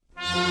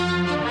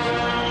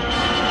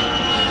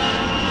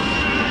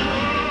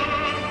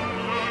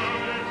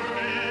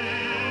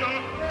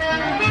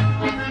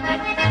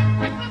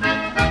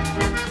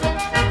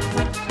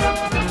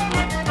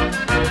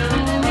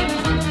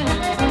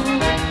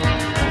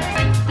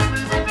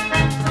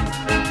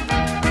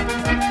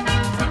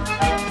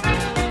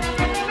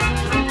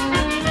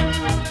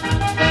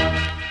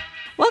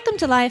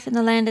life in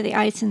the land of the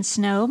ice and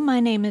snow.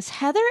 My name is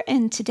Heather,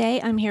 and today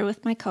I'm here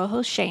with my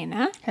co-host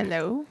Shayna.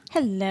 Hello.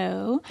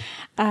 Hello.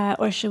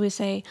 Or should we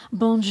say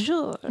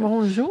bonjour?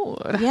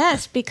 Bonjour.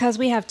 Yes, because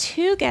we have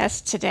two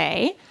guests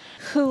today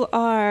who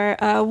are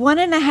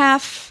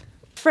 1.5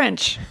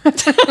 French.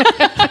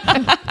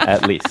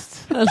 At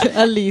least.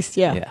 At least,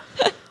 yeah.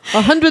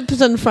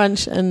 100%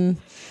 French and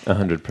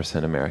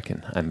 100%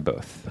 American. I'm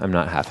both. I'm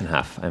not half and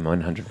half. I'm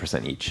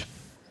 100% each.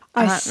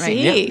 I Right,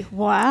 see. yeah.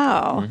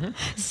 Wow. Mm-hmm.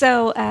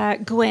 So,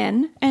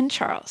 Gwen and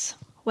Charles,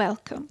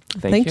 welcome.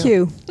 thank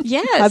you.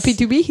 Yes. Happy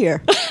to be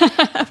here.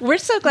 We're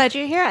so glad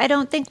you're here. I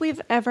don't think we've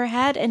ever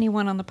had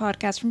anyone on the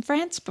podcast from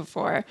France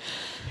before.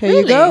 Here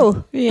you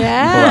go.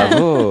 Yeah.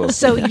 Bravo.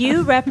 So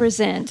you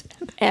represent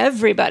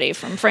everybody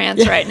from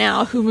France right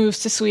now who moves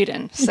to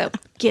Sweden. So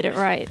get it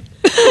right.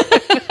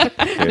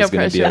 There's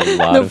going to be a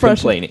lot No of pressure.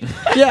 complaining.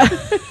 Yeah.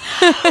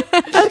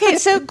 Okay,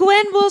 so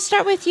Gwen, we'll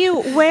start with you.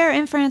 Where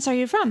in France are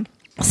you from?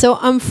 So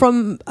I'm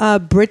from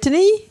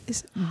Brittany,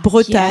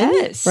 Bretagne,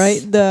 Yes.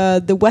 right?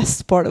 The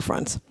west part of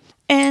France.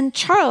 And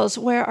Charles,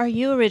 where are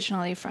you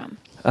originally from?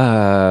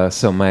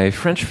 So my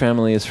French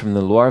family is from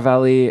the Loire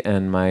Valley,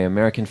 and my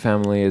American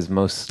family is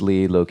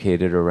mostly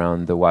located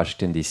around the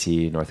Washington,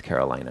 D.C., North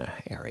Carolina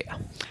area.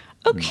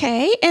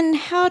 Okay, and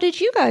how did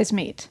you guys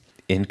meet?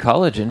 In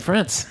college in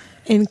France.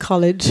 In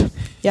college,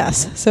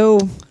 yes.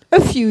 So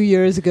a few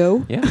years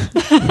ago. Yeah.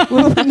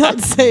 We will not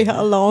say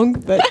how long,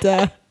 but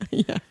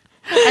yeah.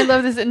 I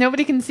love this.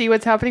 Nobody can see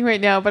what's happening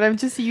right now, but I'm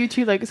just you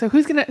two. Like, so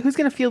who's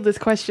gonna field this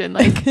question?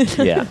 Like,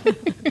 Yeah.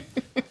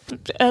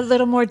 A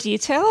little more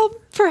detail,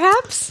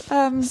 perhaps?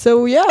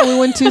 So yeah, we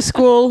went to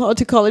school or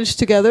to college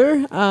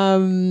together.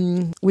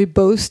 We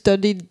both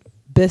studied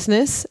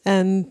business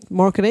and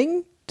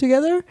marketing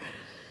together.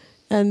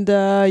 And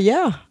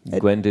yeah.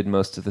 Gwen did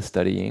most of the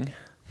studying.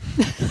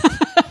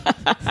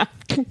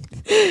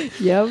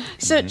 Yeah.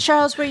 So,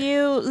 Charles, were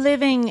you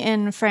living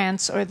in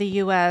France or the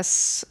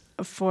U.S.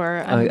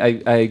 for...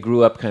 I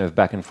grew up kind of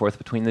back and forth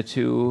between the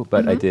two,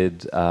 but I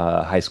did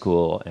high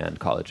school and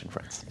college in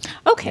France.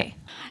 Okay.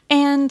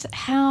 And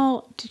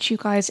how did you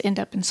guys end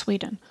up in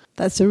Sweden?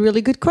 That's a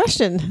really good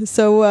question.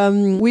 So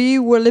we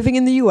were living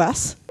in the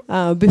US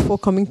before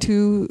coming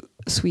to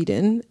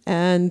Sweden,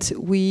 and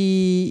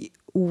we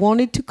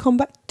wanted to come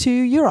back to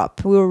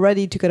Europe. We were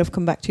ready to kind of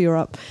come back to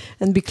Europe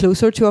and be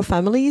closer to our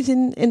families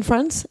in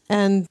France.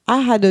 And I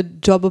had a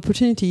job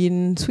opportunity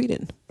in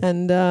Sweden,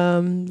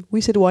 and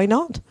we said, why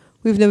not?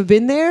 We've never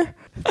been there.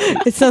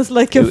 It sounds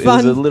like It a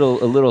fun... was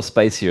a little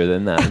spicier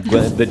than that.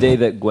 The day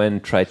that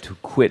Gwen tried to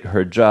quit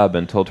her job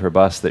and told her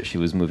boss that she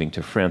was moving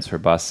to France, her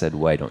boss said,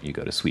 "Why don't you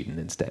go to Sweden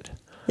instead?"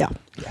 Yeah.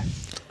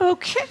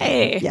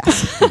 Okay.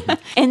 Yes.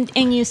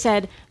 And you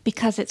said,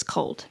 because it's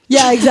cold.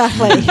 Yeah,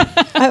 exactly.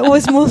 It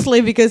was mostly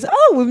because,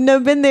 we've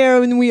never been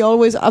there and we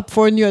always up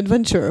for a new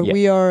adventure. Yeah.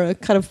 We are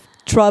kind of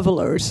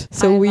travelers.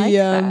 So I we like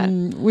that.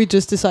 we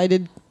just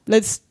decided,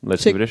 let's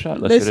Give it a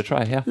shot. Let's give it a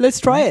try. Yeah. Let's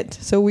try it.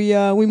 So we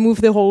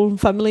moved the whole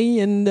family,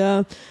 and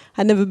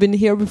had never been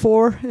here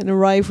before, and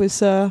arrived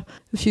with a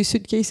few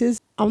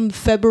suitcases on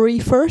February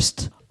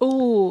 1st.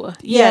 Ooh,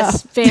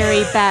 yes.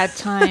 Very bad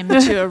time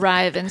to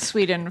arrive in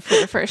Sweden for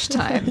the first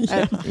time.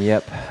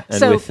 Yep. And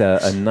So- with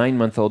a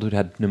 9-month-old who'd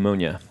had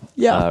pneumonia.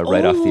 Yeah.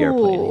 Right off the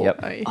airplane. Ooh. Yep.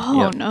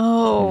 Oh, Yep.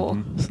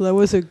 no. So that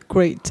was a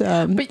great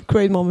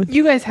great moment.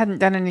 you guys hadn't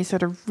done any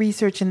sort of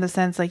research in the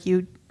sense like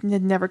you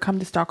had never come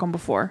to Stockholm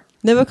before.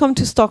 Never come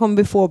to Stockholm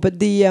before, but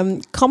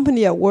the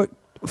company I worked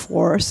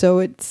for, so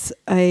it's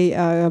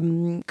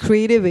a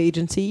creative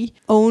agency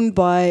owned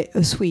by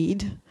a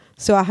Swede.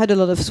 So I had a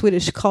lot of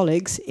Swedish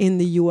colleagues in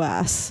the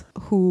US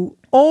who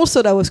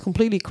also that was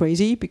completely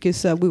crazy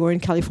because we were in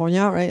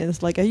California, right? And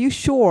it's like, are you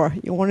sure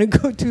you want to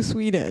go to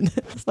Sweden?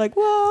 It's like,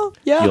 well,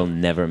 yeah. You'll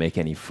never make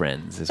any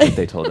friends, is what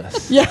they told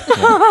us. Yeah,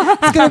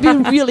 it's going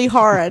to be really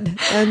hard.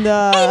 And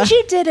And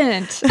you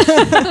didn't.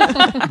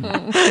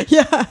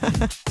 yeah.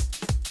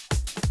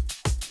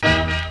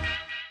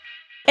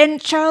 And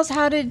Charles,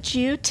 how did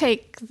you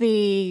take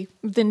the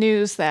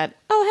news that,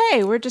 oh,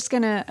 hey, we're just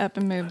going to up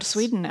and move to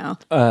Sweden now?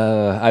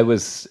 I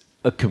was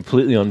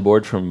completely on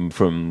board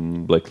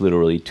from like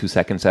literally 2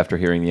 seconds after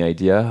hearing the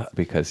idea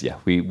because, yeah,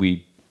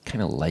 we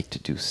kind of like to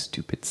do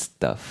stupid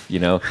stuff,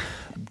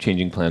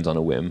 changing plans on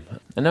a whim.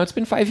 And now it's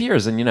been 5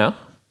 years and,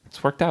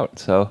 it's worked out.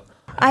 So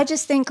I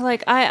just think,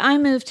 like, I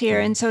moved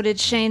here, and so did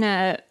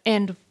Shayna,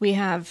 and we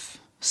have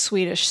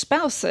Swedish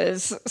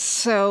spouses,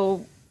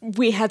 so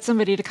we had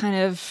somebody to kind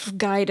of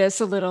guide us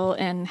a little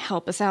and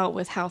help us out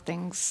with how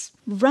things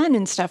run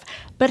and stuff.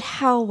 But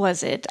how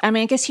was it? I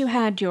mean, I guess you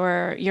had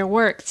your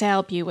work to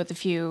help you with a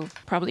few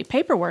probably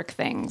paperwork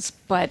things,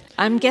 but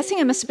I'm guessing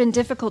it must have been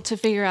difficult to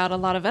figure out a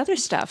lot of other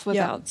stuff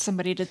without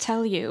somebody to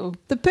tell you.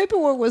 The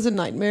paperwork was a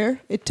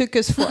nightmare. It took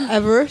us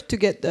forever to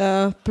get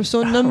the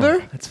person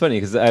number. it's funny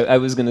because I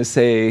was going to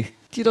say...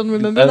 You don't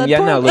remember that yeah,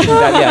 part? no, looking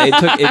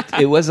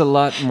back, it was a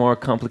lot more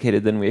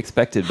complicated than we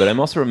expected, but I'm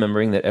also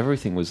remembering that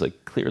everything was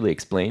like clearly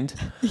explained.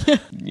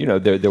 Yeah.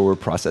 There were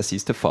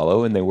processes to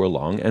follow and they were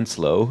long and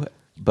slow,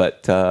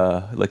 but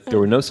there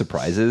were no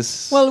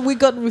surprises. Well, we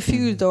got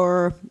refused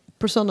our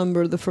person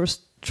number the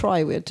first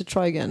try. We had to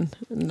try again.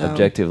 And,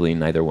 Objectively,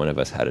 neither one of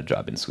us had a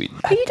job in Sweden.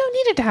 But you don't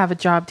need it to have a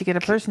job to get a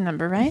person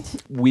number, right?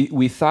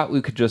 We thought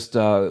we could just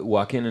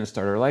walk in and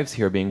start our lives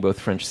here being both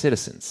French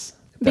citizens.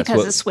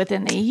 Because it's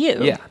within the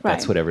EU. Yeah, right.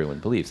 that's what everyone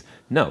believes.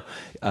 No,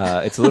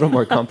 it's a little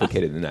more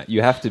complicated than that.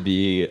 You have to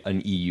be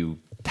an EU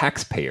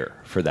taxpayer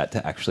for that to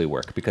actually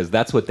work, because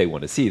that's what they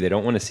want to see. They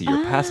don't want to see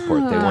your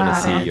passport. They want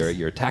to see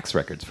your tax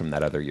records from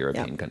that other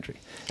European country.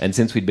 And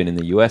since we'd been in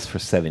the US for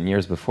 7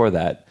 years before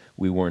that,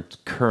 we weren't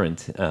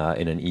current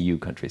in an EU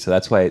country. So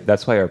that's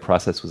why our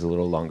process was a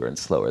little longer and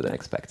slower than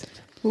expected.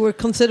 we were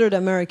considered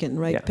American,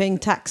 right? Yeah. Paying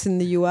tax in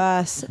the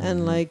US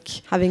and like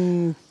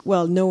having,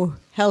 well, no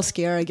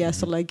healthcare, I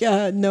guess, or like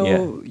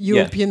no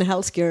European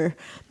healthcare,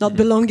 not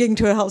belonging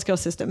to a healthcare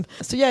system.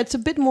 So yeah, it's a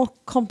bit more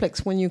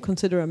complex when you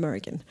consider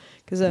American,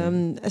 because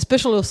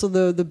especially also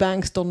the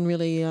banks don't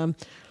really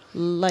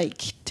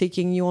like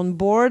taking you on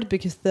board,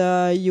 because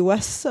the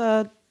US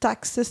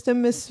tax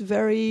system is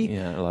very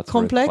lots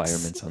complex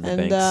of requirements on the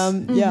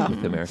and banks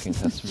with American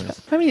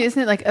customers. I mean,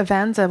 isn't it like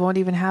Avanza won't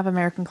even have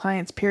American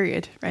clients,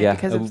 period, right? Yeah,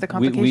 because of the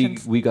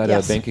complications. We got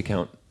a bank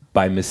account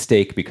by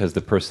mistake, because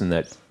the person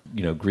that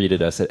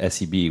greeted us at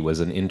SEB was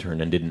an intern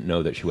and didn't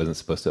know that she wasn't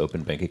supposed to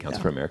open bank accounts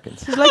for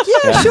Americans. She's like,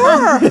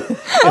 sure,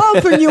 I'll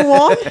open you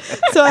one.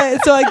 So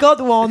I got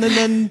one, and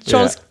then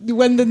Charles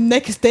went the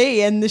next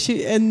day,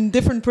 and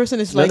different person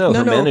is like,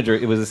 her manager,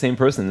 it was the same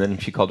person. Then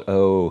she called,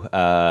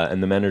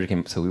 and the manager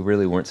came. So we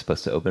really weren't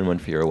supposed to open one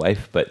for your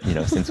wife, but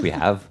since we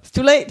have, it's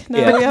too late.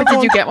 We have but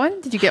did you get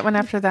one? Did you get one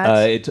after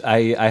that?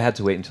 I had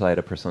to wait until I had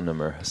a personal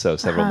number, so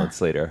several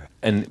months later.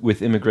 And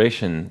with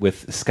immigration,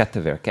 with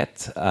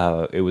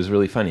Skatteverket, it was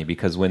really funny,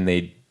 because when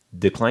they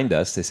declined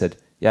us, they said,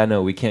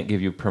 no, we can't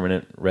give you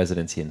permanent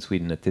residency in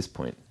Sweden at this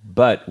point,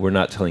 but we're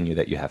not telling you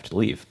that you have to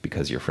leave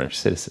because you're French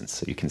citizens,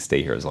 so you can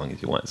stay here as long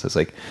as you want. So it's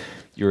like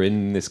you're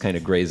in this kind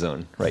of gray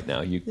zone right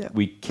now.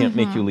 We can't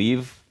make you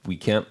leave. We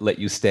can't let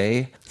you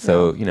stay.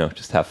 So,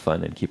 just have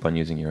fun and keep on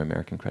using your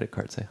American credit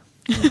cards.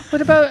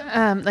 What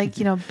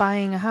about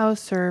buying a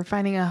house or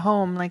finding a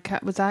home? Like,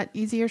 was that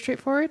easy or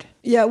straightforward?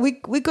 Yeah, we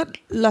got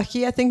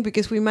lucky, I think,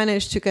 because we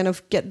managed to kind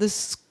of get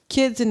this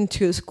kids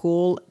into a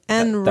school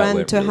and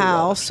rent a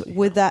house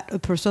without a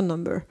person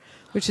number,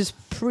 which is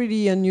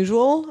pretty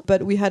unusual.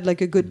 But we had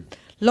like a good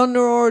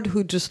landlord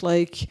who just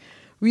like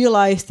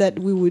realized that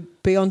we would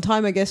pay on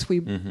time. I guess we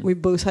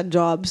both had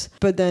jobs,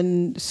 but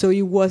then so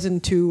he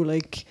wasn't too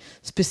like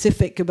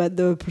specific about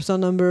the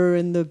person number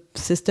and the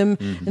system.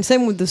 And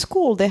same with the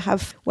school. They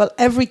have,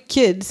 every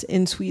kid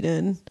in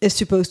Sweden is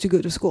supposed to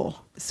go to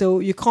school, so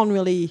you can't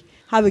really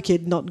have a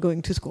kid not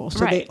going to school.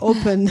 So they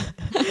open.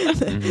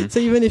 So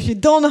even if you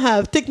don't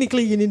have,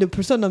 technically you need a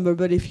person number,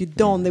 but if you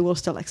don't, they will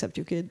still accept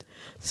your kid.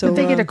 So but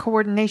they get a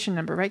coordination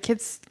number, right?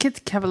 Kids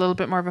have a little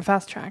bit more of a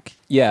fast track.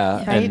 Yeah,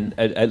 right? And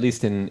at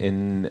least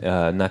in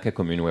Nacka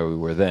Kommun, where we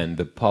were then,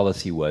 the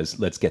policy was,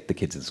 let's get the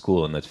kids in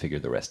school and let's figure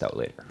the rest out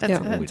later.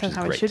 That's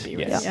how it should be.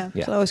 Yes.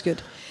 Yeah. So that was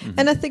good.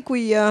 And I think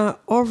we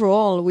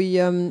overall we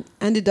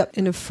ended up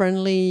in a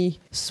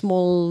friendly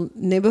small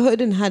neighborhood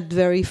and had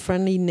very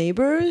friendly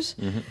neighbors.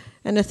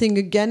 And I think,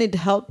 again, it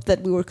helped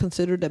that we were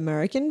considered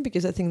American,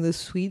 because I think the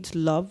Swedes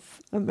love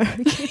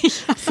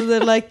Americans. So they're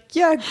like,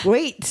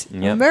 great,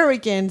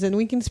 Americans, and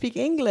we can speak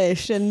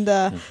English. And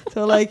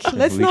so, like,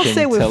 let's not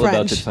say we're French. We can tell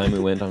about the time we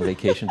went on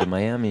vacation to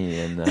Miami,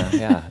 and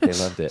they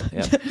loved it.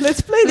 Yep.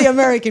 Let's play the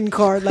American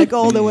card, like,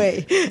 all the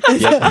way.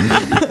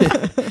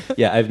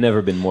 Yeah, I've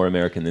never been more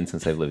American than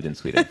since I've lived in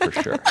Sweden, for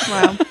sure.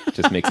 Wow.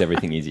 Just makes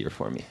everything easier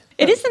for me.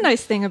 It is a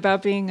nice thing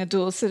about being a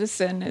dual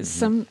citizen is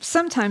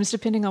sometimes,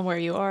 depending on where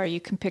you are,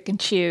 you can pick and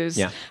choose.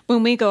 Yeah.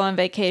 When we go on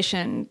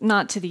vacation,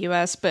 not to the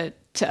US, but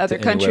to other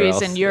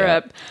countries in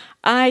Europe,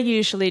 I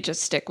usually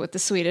just stick with the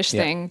Swedish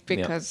thing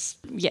because,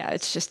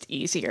 it's just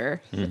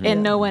easier.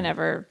 And no one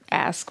ever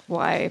asks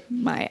why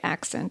my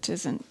accent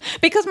isn't.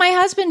 Because my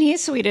husband,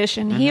 he's Swedish,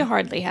 and he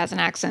hardly has an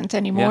accent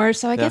anymore.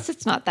 So I guess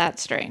it's not that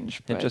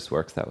strange. It just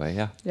works that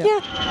way,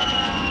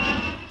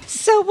 Yeah.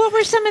 So what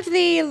were some of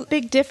the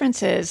big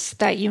differences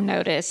that you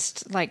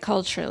noticed, like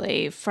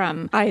culturally,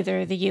 from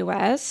either the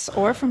US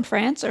or from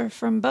France or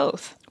from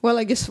both? Well,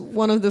 I guess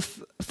one of the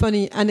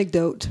funny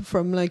anecdote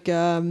from like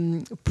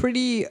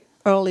pretty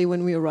early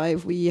when we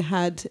arrived, we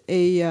had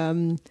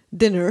a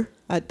dinner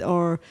at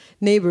our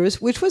neighbors,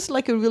 which was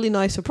like a really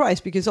nice surprise,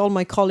 because all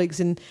my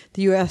colleagues in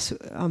the US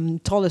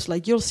told us,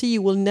 like, you'll see,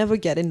 you will never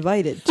get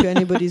invited to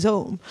anybody's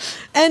home.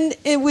 And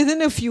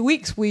within a few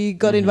weeks, we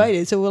got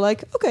invited. So we're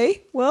like,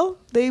 okay, well,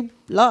 they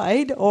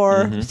lied,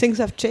 or things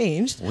have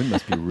changed. We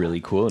must be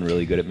really cool and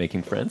really good at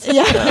making friends.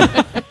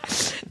 Yeah.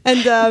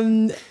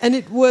 And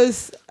it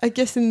was, I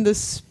guess, in the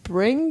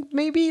spring,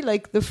 maybe,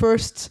 like the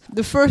first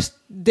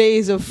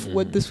days of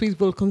what the Swedes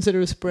will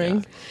consider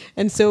spring.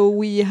 And so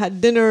we had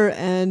dinner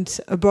and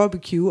a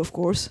barbecue, of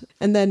course,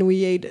 and then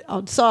we ate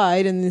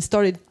outside, and it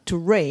started to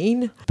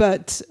rain,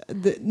 but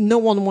no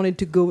one wanted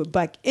to go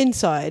back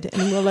inside,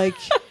 and we're like,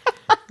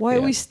 why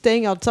are we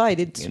staying outside?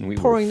 It's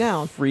pouring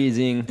down.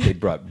 Freezing. They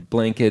brought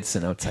blankets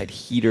and outside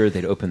heater.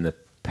 They'd open the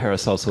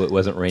parasol so it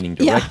wasn't raining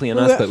directly on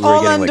we us, were but we were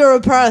all getting under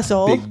like a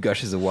parasol. big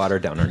gushes of water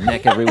down our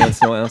neck every once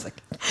in a while. I was like,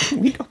 can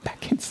we go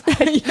back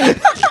inside?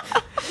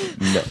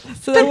 No.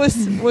 So that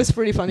was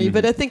pretty funny.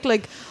 But I think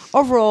like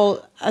overall,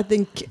 I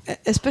think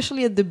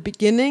especially at the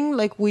beginning,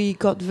 like we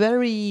got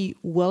very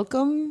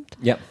welcomed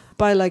Yep.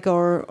 by like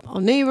our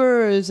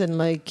neighbors and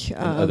like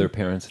And other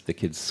parents at the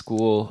kids'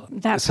 school.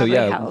 That so probably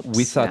yeah, helps,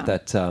 we thought yeah.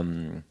 that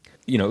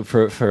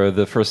for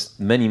the first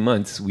many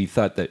months, we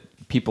thought that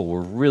people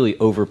were really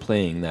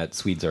overplaying that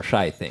Swedes are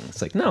shy thing.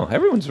 It's like, no,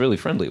 everyone's really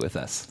friendly with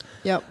us.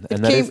 yeah,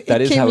 And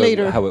that is came how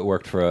later. how it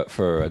worked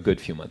for a good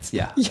few months.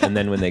 Yeah. And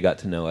then when they got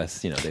to know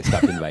us, they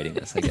stopped inviting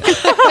us, I guess.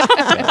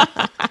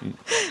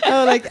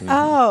 Oh, like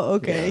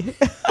okay.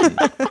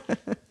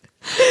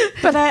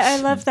 But I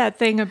love that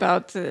thing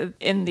about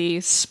in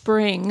the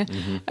spring,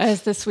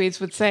 as the Swedes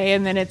would say,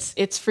 and then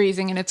it's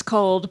freezing and it's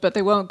cold, but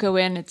they won't go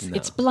in.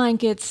 It's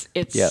blankets,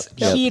 it's Yep.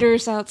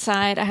 heaters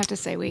outside. I have to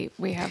say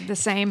we have the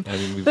same. I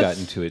mean, we've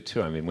gotten to it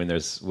too. I mean, when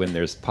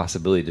there's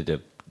possibility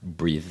to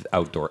breathe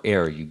outdoor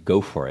air, you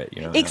go for it.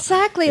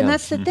 Exactly, and Yeah.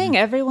 that's the thing.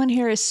 Everyone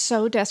here is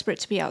so desperate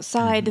to be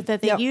outside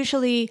that they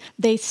usually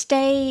they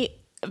stay.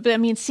 But I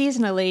mean,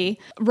 seasonally,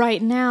 right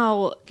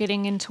now,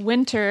 getting into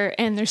winter,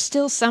 and there's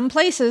still some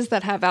places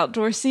that have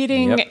outdoor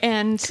seating Yep.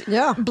 and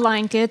Yeah.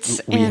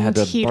 blankets We and had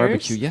a heaters.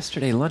 barbecue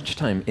yesterday,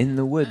 lunchtime, in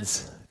the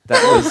woods.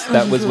 That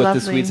was what the Lovely.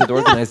 Swedes had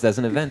organized as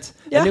an event.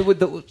 Yeah. And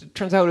it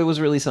turns out it was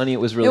really sunny.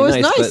 It was really It was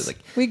nice. nice. But like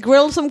We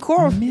grilled some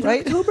corn,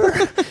 right?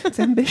 mid-October, it's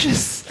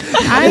ambitious.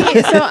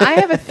 I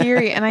have a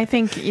theory, and I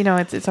think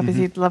it's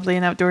obviously lovely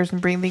and outdoors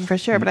and breathing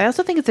fresh air, but I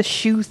also think it's a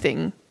shoe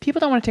thing. People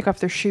don't want to take off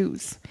their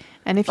shoes,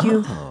 and if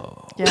you,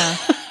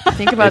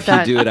 think about If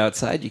that. you do it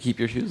outside, you keep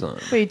your shoes on.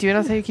 But you do it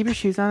outside, you keep your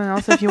shoes on, and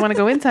also if you want to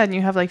go inside and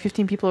you have like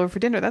 15 people over for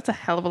dinner, that's a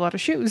hell of a lot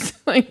of shoes.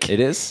 Like, It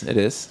is.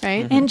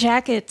 right? And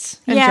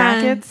jackets. And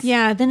jackets.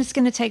 Yeah, then it's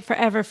going to take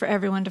forever for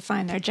everyone to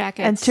find their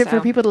jackets. And for so-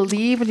 people to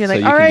leave, and you're So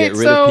like, you all can right, get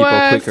rid of so people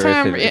it's quicker if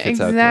time. if it's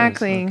outdoors.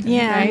 Exactly.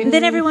 Yeah, Right? and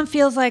then everyone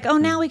feels like, oh,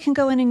 now we can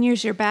go in and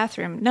use your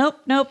bathroom. Nope,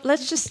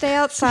 let's just stay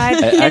outside.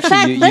 In Actually,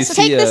 fact, you let's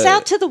see, take this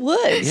out to the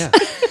woods. Yeah.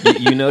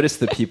 you notice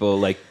the people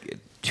like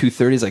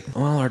 2:30 is like,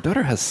 well, our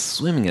daughter has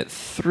swimming at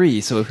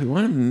 3, so if we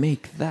want to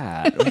make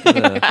that, we're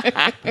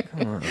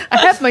gonna- I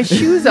have my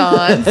shoes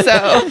on,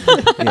 so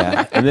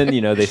yeah. And then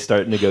they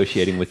start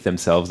negotiating with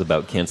themselves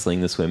about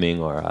canceling the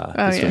swimming, or the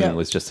yeah. swimming Yeah.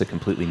 was just a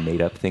completely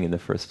made up thing in the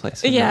first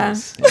place. Who Yeah.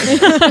 knows?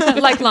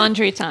 Like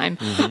laundry time.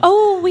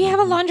 Oh, we have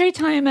a laundry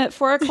time at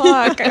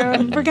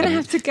 4:00. We're going to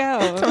have to go.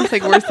 it's almost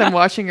like worse than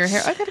washing your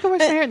hair. I gotta go wash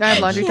my hair. Now I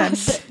have laundry time.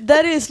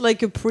 That is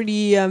like a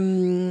pretty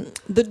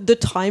the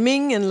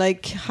timing and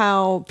like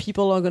how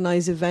people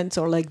organize events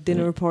or like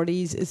dinner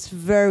parties is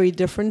very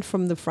different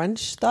from the French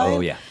style. Oh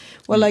yeah.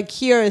 Well, like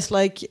here it's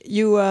like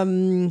you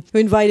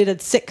invited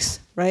at 6,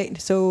 right?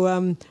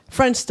 So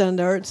French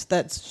standards,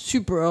 that's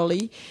super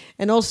early,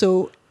 and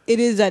also it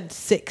is at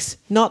 6,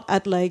 not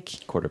at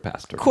like Quarter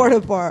past. Or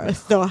quarter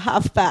past, no,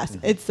 half past.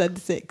 It's at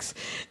 6,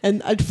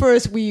 and at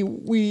first we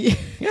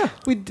Yeah.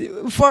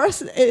 for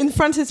us in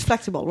France it's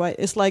flexible, right?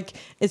 It's like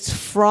it's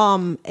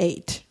from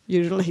 8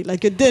 usually.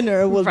 Like a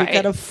dinner will be Right.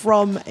 kind of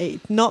from 8,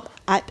 not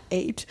at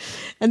 8,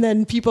 and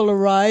then people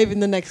arrive in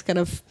the next kind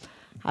of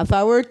half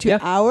hour to Yeah.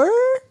 hour.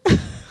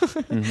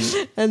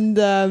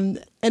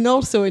 And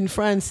also in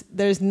France,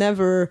 there's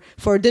never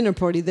for a dinner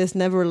party. There's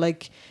never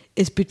like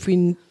it's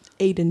between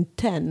 8 and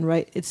 10,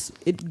 right?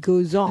 It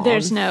goes on.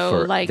 There's no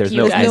For- like there's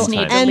you no guys end need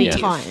time. to end leave.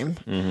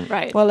 time.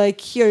 Right. Well, like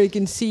here you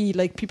can see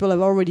like people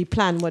have already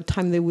planned what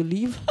time they will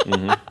leave.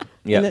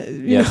 Yeah.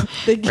 And, you Yeah. know,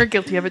 they- We're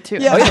guilty of it too.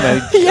 Yeah. Oh yeah,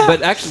 man. Yeah.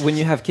 But actually, when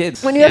you have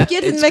kids, when you have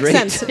kids, it it's makes great.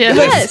 sense. Yeah.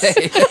 Yes,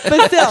 but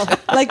still,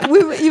 like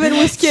even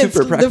with kids,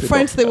 Super the practical.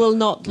 French they will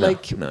not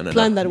like No.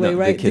 plan that way, No,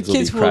 right? The kids will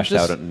be will crashed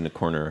just out in the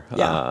corner.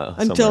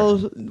 until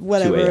somewhere.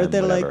 whatever 2 a.m.,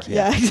 they're whatever, like,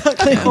 yeah. yeah,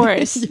 exactly. Of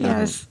course.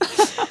 Yes.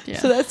 Yeah.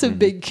 So that's a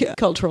big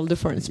cultural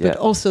difference, but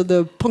Yeah. also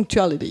the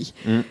punctuality.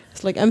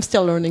 It's like I'm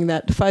still learning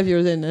that 5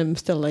 years in. I'm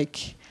still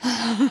like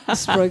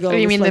struggle. Oh,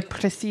 you with, mean like, the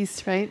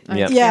précis, right?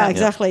 Yeah. yeah,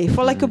 exactly.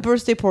 For like a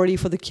birthday party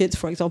for the kids,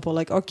 for example,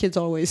 like our kids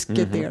always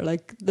get there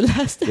like the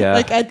last. Yeah,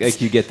 like at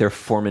like you get there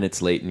 4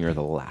 minutes late and you're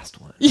the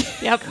last one.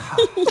 Yep.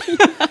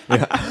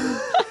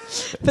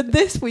 But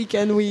this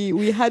weekend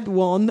we had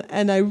one,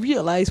 and I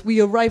realized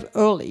we arrived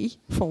early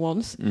for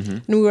once,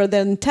 and we were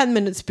then 10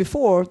 minutes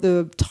before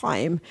the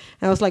time.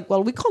 And I was like,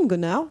 well, we can't go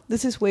now.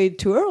 This is way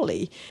too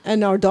early.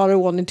 And our daughter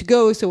wanted to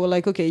go, so we're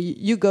like, okay,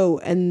 you go.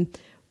 And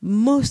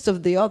most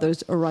of the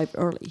others arrived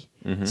early.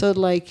 So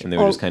like, And they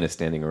were just kind of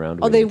standing around.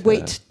 or they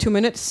waiting to- wait 2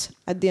 minutes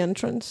at the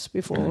entrance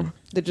before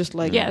they're just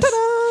like, Yes.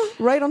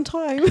 ta-da, right on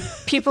time.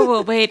 People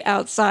will wait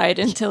outside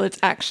until it's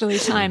actually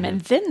time, and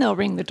then they'll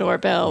ring the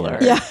doorbell or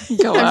Yeah.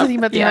 go I'm up. thinking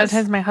about the amount of Yes.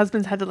 times my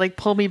husband's had to like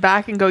pull me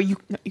back and go, you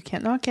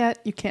can't knock yet.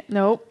 You can't.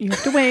 No, you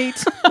have to wait.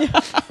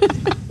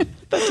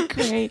 That's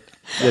great.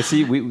 Yeah,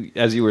 see, we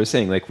as you were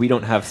saying, like we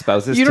don't have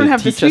spouses You to don't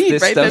have to teach us tweet,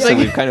 this right? stuff, There's so like-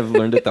 we've kind of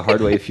learned it the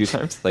hard way a few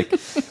times. Like,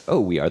 oh,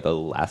 we are the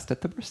last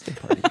at the birthday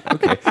party.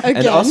 Okay, and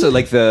Again. also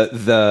like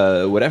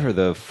the whatever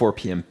the 4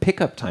 p.m.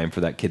 pickup time for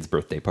that kid's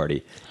birthday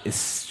party is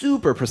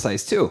super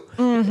precise too.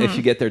 If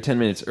you get there 10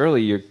 minutes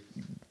early,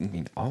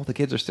 all the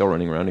kids are still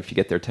running around. If you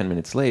get there 10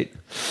 minutes late,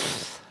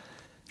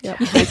 Yep.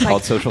 it's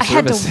called social I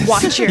had services. to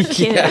watch your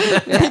kid.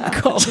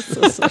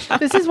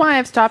 This is why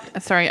I've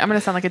stopped. Sorry, I'm going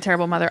to sound like a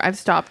terrible mother. I've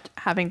stopped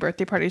having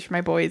birthday parties for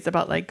my boys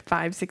about like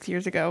 5-6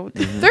 years ago.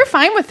 They're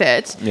fine with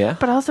it. Yeah.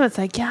 But also it's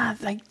like,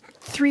 like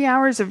 3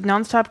 hours of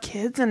nonstop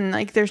kids and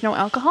like there's no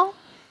alcohol.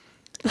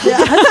 Yeah.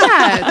 What's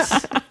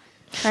that?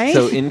 Right?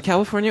 So in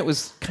California, it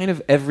was kind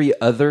of every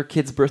other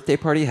kid's birthday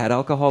party had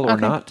alcohol or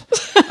Okay. not.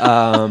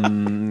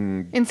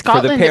 in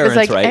Scotland, parents, it was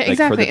like, right? Like, for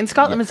exactly. the- In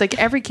Scotland, yeah. it was like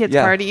every kid's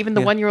Yeah. party, even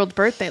the Yeah. 1-year-old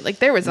birthday, like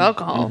there was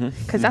alcohol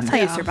because that's how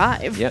you Yeah.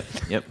 survive.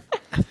 Yep.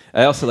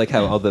 I also like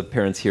how all the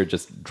parents here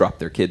just drop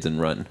their kids and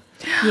run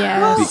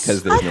Yes.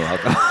 because there's no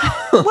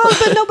alcohol.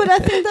 but I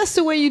think that's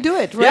the way you do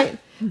it, right?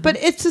 But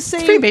it's the same.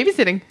 It's free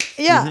babysitting.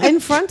 Yeah, in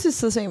France it's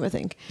the same, I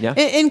think. Yeah.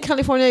 In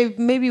California,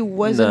 maybe it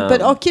wasn't, No.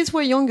 but our kids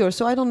were younger,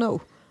 so I don't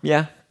know.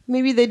 Yeah.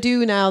 Maybe they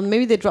do now.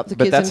 Maybe they drop the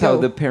But kids that's and how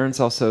go. the parents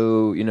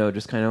also,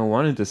 just kind of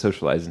wanted to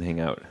socialize and hang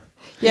out.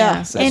 yeah,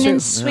 Yes. that's And true. in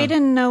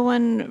Sweden, no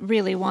one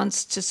really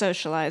wants to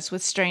socialize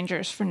with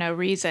strangers for no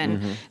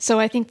reason. So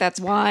I think that's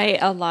why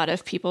a lot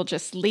of people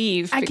just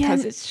leave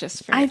because it's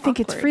just very I think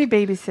it's awkward. free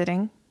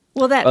babysitting.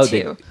 Well, that Oh,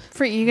 too.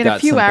 Free, you get a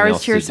Got few something hours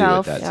else to do at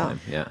yourself. that Yeah. time.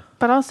 Yeah.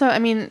 But also, I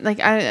mean, like,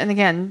 and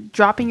again,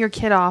 dropping your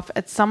kid off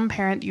at some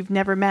parent you've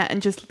never met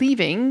and just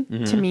leaving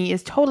to me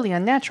is totally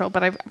unnatural.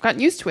 But I've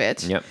gotten used to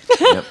it. Yep.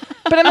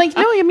 But I'm like,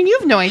 no, I mean, you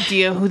have no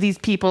idea who these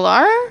people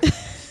are,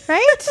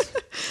 right?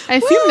 I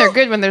assume they're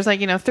good when there's like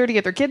 30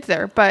 other kids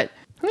there, but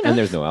who knows? And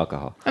there's no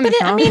alcohol. And But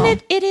there's it, no I mean, alcohol.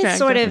 it is Yeah,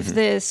 sort exactly.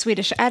 of the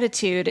Swedish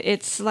attitude.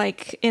 It's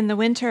like in the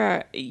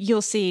winter,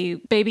 you'll see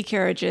baby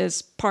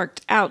carriages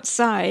parked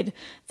outside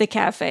the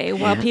cafe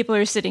while people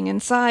are sitting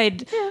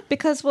inside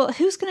because, well,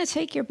 who's going to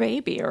take your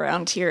baby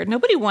around here?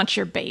 Nobody wants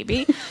your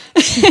baby.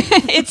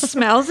 It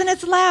smells and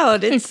it's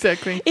loud.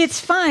 Exactly. It's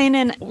fine.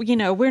 And,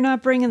 we're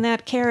not bringing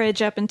that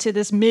carriage up into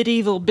this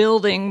medieval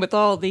building with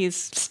all these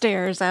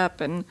stairs up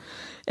and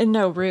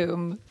no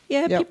room.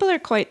 Yeah, Yep. people are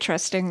quite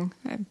trusting,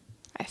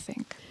 I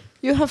think.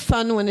 You have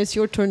fun when it's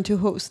your turn to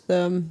host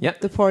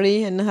Yep. the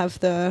party and have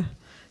the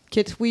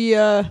kids.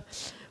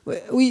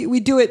 We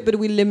do it, but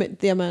we limit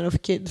the amount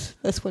of kids.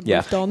 That's what Yeah.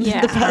 we've done Yeah.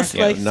 in the past.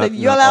 Yeah, like, not- said,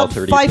 you not allow all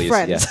 30, 5 please.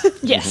 friends,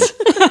 Yes.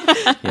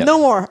 Yep. no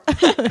more.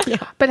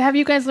 But have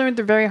you guys learned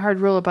the very hard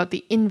rule about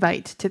the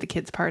invite to the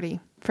kids' party?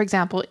 For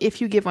example,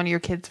 if you give one of your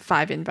kids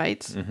 5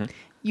 invites,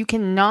 you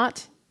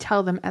cannot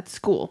tell them at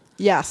school.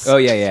 Yes. Oh,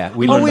 yeah.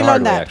 We learned the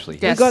hard way, that. actually.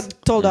 Yes. We got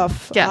told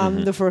off Yeah.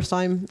 the first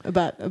time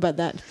about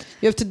that.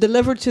 You have to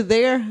deliver to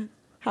their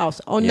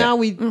house. Oh, Yeah. now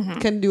we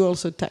can do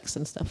also text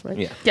and stuff, right?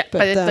 Yeah. Yeah,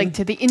 but it's like um,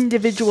 to the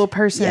individual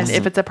person yes.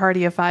 if it's a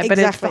party of 5. But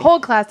if it's the Exactly. whole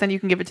class, then you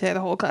can give it to the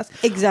whole class.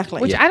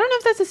 exactly. Which Yeah. I don't know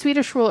if that's a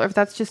Swedish rule or if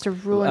that's just a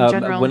rule in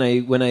general.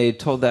 When I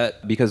told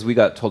that, because we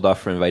got told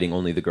off for inviting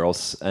only the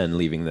girls and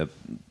leaving the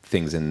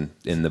things in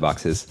the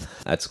boxes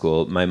at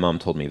school, my mom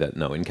told me that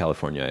no, in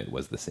California it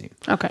was the same.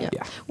 Okay.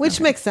 Yeah. Which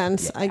makes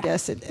sense, I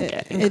guess. It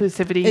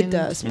Inclusivity. It and-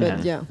 does,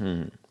 but yeah.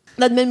 Mm-hmm.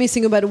 That made me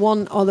think about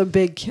one other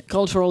big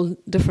cultural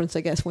difference,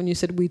 I guess, when you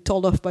said we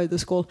told off by the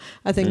school.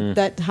 I think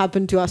that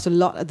happened to us a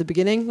lot at the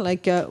beginning.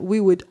 Like we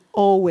would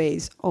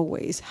always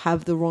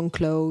have the wrong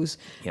clothes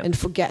Yep. and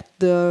forget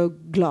the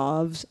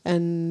gloves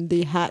and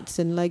the hats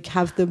and like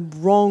have the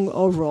wrong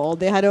overall.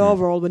 They had an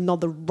overall, but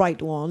not the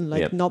right one,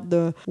 like Yep. not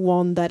the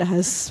one that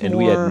has And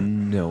more... we had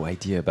no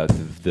idea about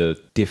the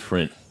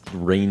different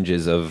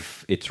ranges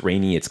of it's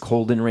rainy, it's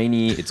cold and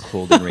rainy, it's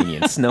cold and rainy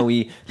and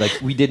snowy. Like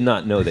we did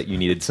not know that you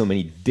needed so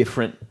many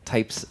different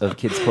types of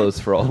kids' clothes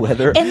for all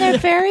weather. And they're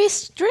very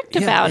strict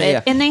Yeah, about yeah, it.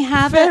 yeah. And they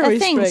have Very a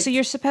thing. strict. So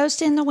you're supposed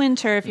to, in the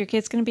winter, if your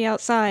kid's going to be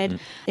outside,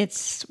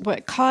 it's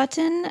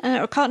cotton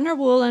or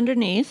wool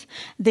underneath.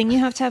 Then you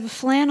have to have a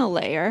flannel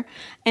layer.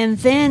 And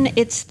then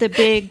it's the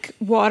big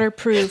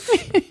waterproof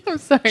I'm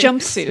sorry.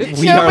 jumpsuit.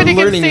 We Nobody are can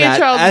learning see a that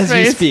child's as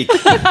face. we speak.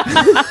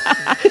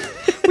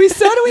 We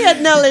thought we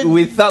had nailed it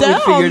We thought down,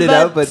 we figured it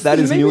out, but that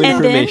is maybe new not.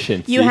 And then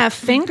information. you See? have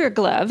finger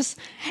gloves,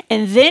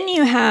 and then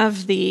you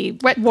have the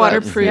Wet gloves,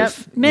 waterproof yep.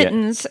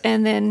 mittens,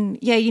 and then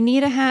you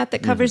need a hat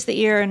that covers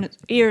the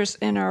ears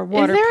and are Is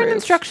waterproof. there an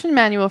instruction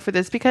manual for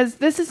this? Because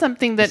this is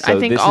something that So I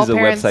think this all is a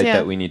parents... website yeah.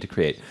 that we need to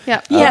create. Yeah.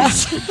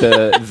 Yes.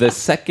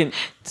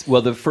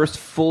 The first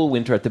full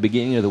winter, at the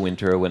beginning of the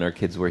winter when our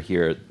kids were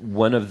here,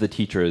 one of the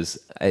teachers,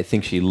 I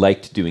think she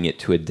liked doing it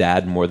to a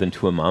dad more than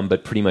to a mom,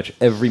 but pretty much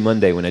every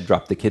Monday when I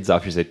dropped the kids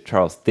off, she said,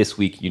 Charles, this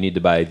week you need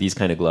to buy these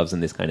kind of gloves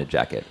and this kind of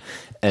jacket.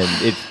 And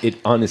it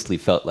honestly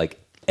felt like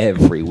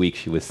every week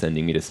she was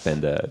sending me to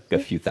spend a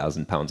few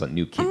 £1,000s on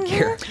new kid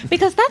gear.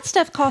 Because that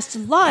stuff costs a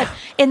lot.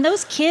 And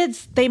those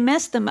kids, they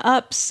mess them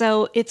up.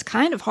 So it's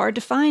kind of hard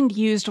to find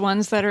used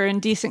ones that are in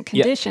decent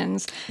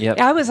conditions. Yep.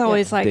 I was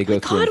always They like, go my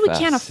through God, them we fast.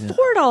 can't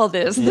afford all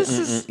this. This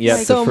is Yeah,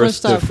 like, so much the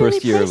stuff.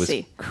 first Really year was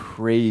pricey.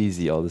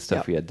 crazy. All the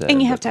stuff we had done.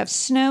 and you have to have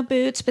snow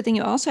boots, but then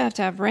you also have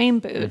to have rain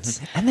boots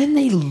and then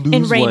they lose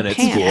and rain one at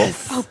pants.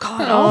 school. Oh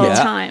God, all Yeah.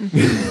 the time.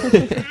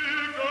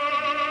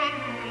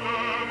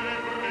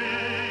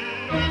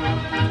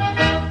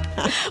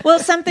 Well,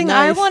 something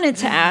I Nice. wanted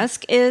to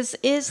ask is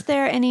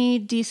there any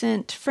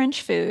decent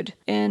French food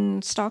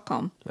in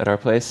Stockholm? At our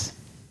place.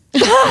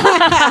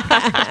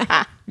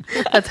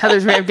 That's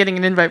Heather's way of getting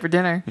an invite for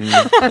dinner.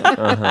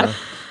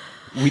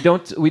 We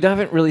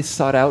haven't really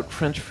sought out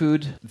French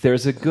food.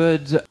 There's a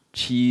good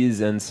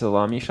cheese and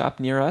salami shop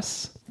near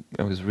us.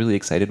 I was really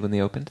excited when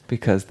they opened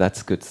because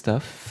that's good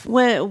stuff.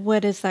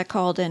 What is that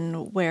called,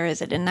 and where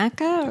is it, in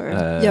Nacka? Or?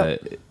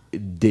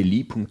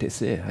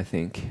 Deli.se, I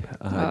think.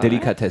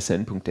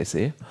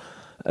 Delicatessen.se.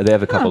 They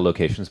have a couple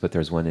locations, but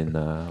there's one in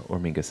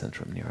Orminga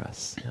Centrum near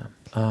us. Yeah.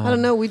 I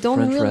don't know. We don't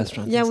French really.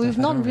 restaurants Yeah, and we've stuff,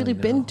 I not don't really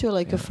really been know. to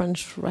like a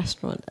French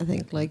restaurant. I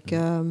think like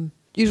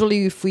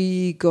usually if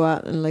we go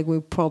out and like we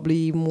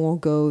probably more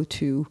go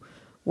to,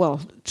 well,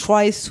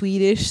 try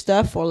Swedish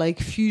stuff or like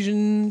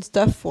fusion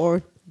stuff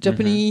or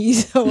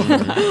Japanese or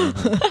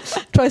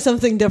try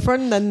something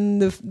different than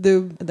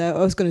the I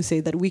was going to say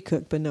that we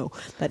cook, but no,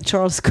 that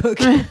Charles cook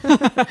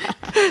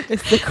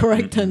is the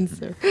correct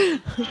answer.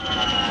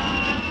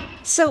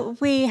 So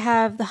we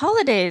have the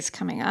holidays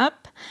coming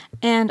up,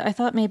 and I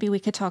thought maybe we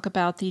could talk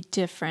about the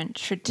different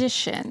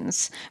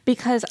traditions,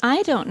 because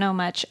I don't know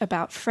much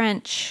about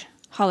French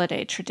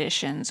holiday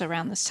traditions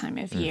around this time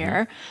of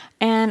year,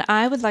 and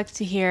I would like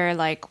to hear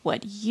like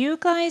what you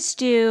guys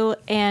do,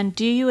 and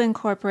do you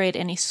incorporate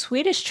any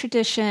Swedish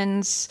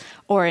traditions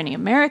or any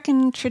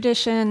American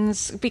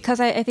traditions? Because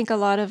I think a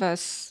lot of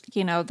us,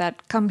 you know,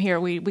 that come here,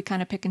 we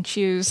kind of pick and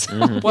choose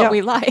what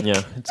we like.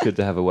 Yeah, it's good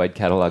to have a wide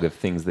catalog of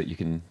things that you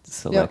can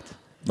select.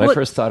 My What-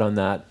 first thought on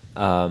that,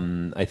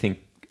 I think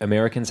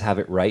Americans have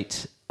it right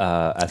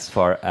as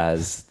far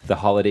as the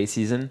holiday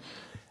season,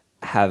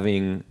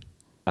 having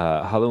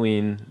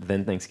Halloween,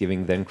 then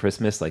Thanksgiving, then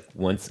Christmas, like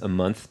once a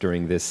month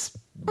during this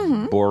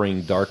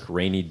boring, dark,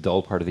 rainy,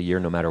 dull part of the year,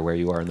 no matter where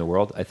you are in the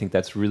world. I think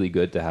that's really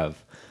good to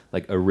have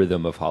like a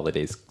rhythm of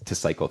holidays to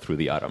cycle through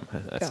the autumn.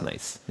 That's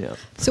nice. Yeah.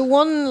 So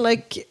one,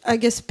 like, I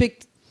guess,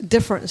 big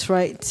difference,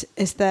 right,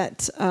 is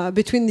that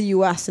between the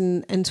US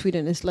and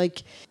Sweden is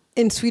like,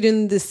 in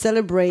Sweden, they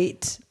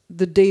celebrate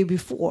the day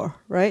before,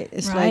 right?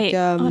 It's Right,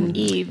 like... on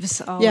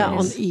eves. Always. yeah,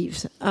 on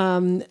eves.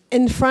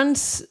 In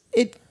France,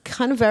 it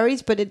kind of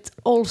varies, but it's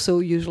also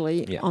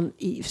usually on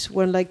eves.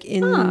 Where like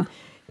in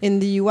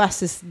the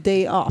US, it's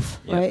day off,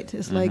 right?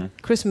 It's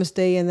like Christmas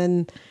Day, and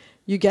then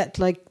you get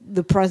like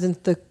the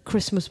present the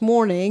Christmas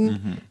morning,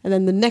 and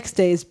then the next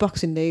day is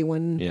Boxing Day.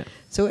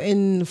 So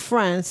in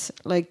France,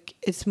 like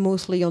it's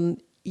mostly on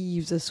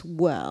eves as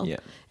well,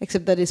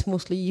 except that it's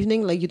mostly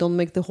evening. Like you don't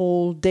make the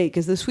whole day,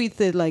 because the Swedes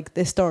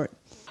they start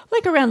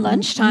Like around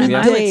lunchtime,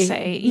 I would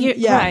say.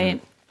 Right.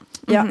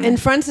 Yeah, in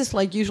France, it's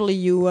like usually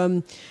you,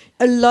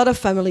 a lot of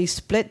families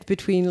split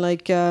between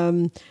like,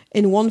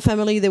 in one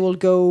family, they will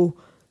go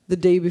the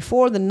day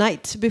before, the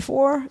night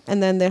before,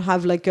 and then they'll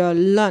have like a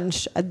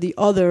lunch at the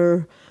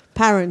other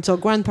parents or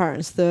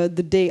grandparents the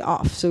day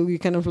off. So you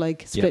kind of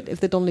like split if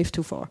they don't live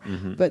too far.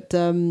 But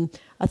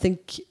I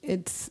think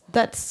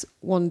that's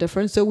one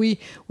difference. So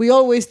we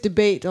always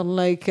debate on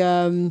like,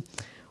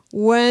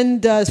 when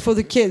does, for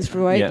the kids,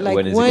 right? Yeah, like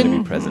when is it going to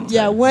be present?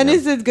 Yeah, when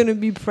is it going to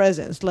be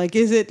presents? Like,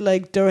 is it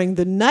like during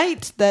the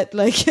night that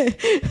like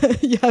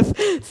you have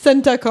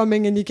Santa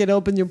coming and you can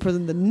open your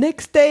present the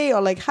next day?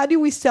 Or like, how do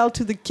we sell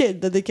to the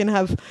kid that they can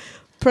have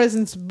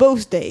presents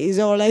both days?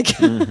 Or like,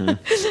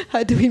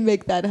 how do we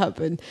make that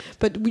happen?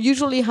 But we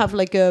usually have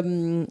like a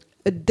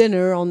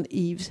dinner on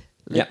eves.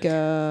 Like,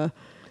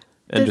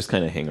 and just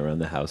kind of hang around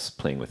the house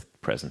playing with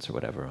presents or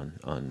whatever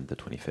on the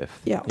 25th.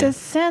 Yeah. Does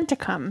Santa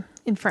come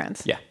in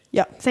France? Yeah.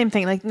 Yeah. Same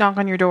thing, like knock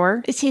on your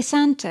door. Is he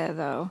Santa,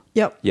 though?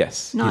 Yep.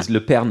 Yes. Not- He's Le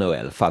Père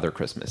Noël, Father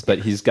Christmas, but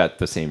he's got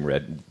the same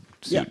red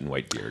suit Yeah. and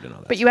white beard and all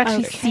that. But you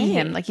actually Okay. see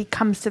him, like he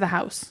comes to the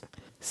house.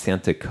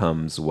 Santa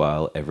comes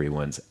while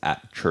everyone's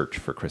at church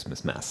for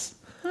Christmas Mass.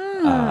 So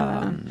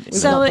not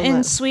done in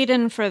that.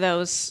 Sweden, for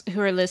those who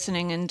are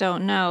listening and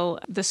don't know,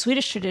 the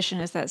Swedish tradition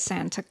is that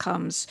Santa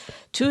comes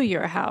to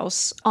your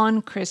house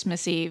on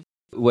Christmas Eve.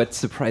 What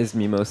surprised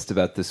me most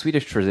about the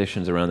Swedish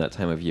traditions around that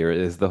time of year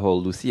is the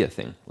whole Lucia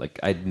thing. Like,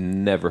 I'd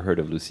never heard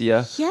of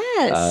Lucia.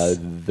 Yes.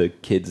 The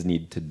kids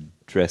need to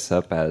dress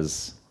up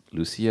as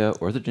Lucia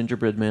or the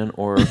gingerbread man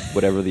or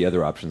whatever the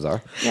other options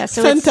are. Yeah,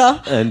 so it's,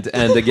 Santa. And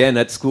again,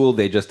 at school,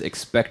 they just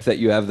expect that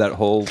you have that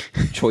whole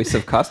choice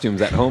of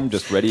costumes at home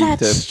just ready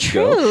that's to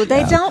true. go.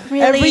 They don't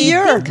really Every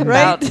year, think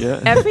about right?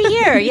 every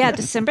year. Yeah,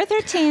 December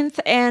 13th,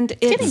 and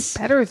Getting it's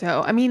better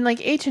though. I mean,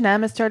 like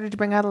H&M has started to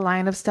bring out a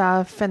line of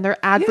stuff, and they're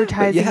but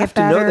advertising you have it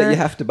to know better. that you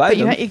have to buy But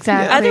you them. ha-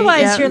 exactly.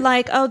 otherwise yeah. you're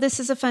like, oh, this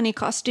is a funny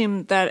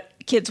costume that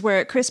kids wear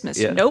at Christmas.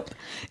 Yeah. Nope.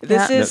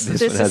 This Yeah. is No, this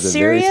this one has is a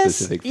very serious.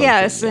 specific function,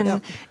 Yes, yeah.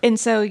 and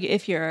so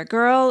if you're a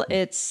girl,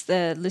 it's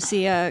the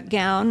Lucia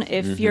gown.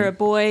 If you're a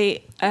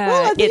boy,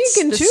 Well, I think you it's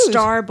can the choose.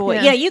 Star Boy.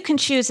 Yeah. Yeah, you can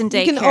choose in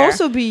daycare. You can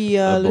also be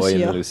A boy in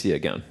Lucia. the Lucia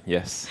gown.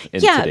 Yes.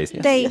 In Yeah, today's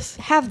they Yes.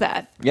 have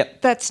that.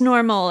 Yep. That's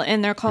normal,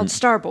 and they're called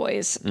Star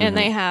Boys, and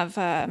they have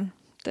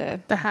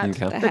The hat,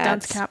 Okay. the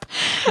dance cap.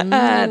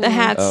 the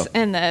hats Oh.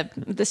 and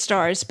the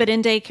stars. But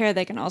in daycare,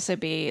 they can also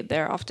be.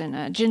 They're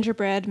often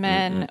gingerbread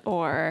men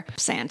or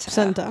Santa.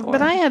 Santa. or-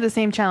 But I had the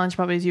same challenge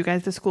probably as you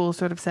guys. The school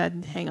sort of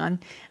said, hang on.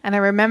 And I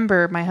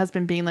remember my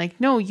husband being like,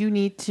 no, you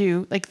need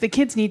to, like, the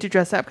kids need to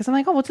dress up. Because I'm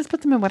like, oh, we'll just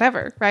put them in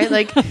whatever, right?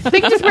 Like, they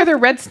can just wear their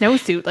red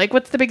snowsuit. Like,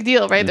 what's the big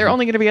deal, right? They're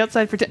only going to be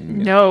outside for...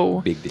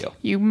 No. Big deal.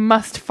 You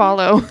must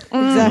follow.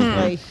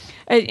 Exactly.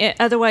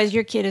 Otherwise,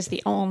 your kid is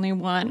the only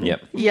one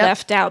Yep. Yep.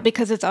 left out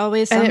because it's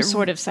always And some it-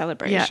 sort of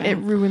celebration. Yeah, it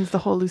ruins the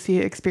whole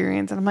Lucia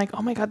experience. And I'm like,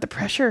 oh my God, the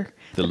pressure.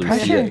 The Lucia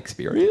pressure.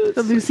 experience.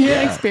 The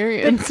Lucia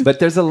experience. But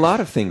there's a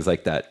lot of things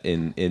like that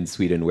in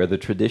Sweden where the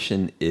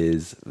tradition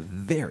is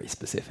very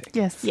specific.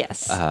 Yes.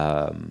 Yes.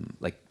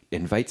 Like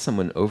invite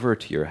someone over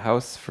to your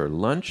house for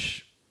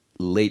lunch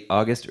late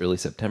August, early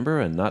September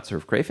and not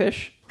serve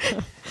crayfish.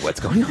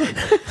 What's going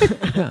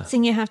on? So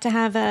you have to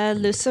have a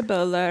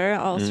lusseboller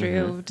all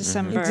through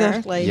December.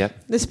 Exactly.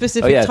 Yep. The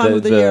specific time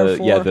of the year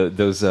for.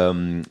 Those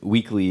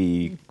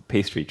weekly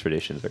pastry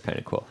traditions are kind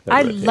of cool.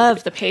 I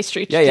love the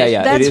pastry Yeah, tradition.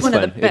 yeah. That's it is one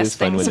fun. of the It is best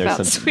fun things when about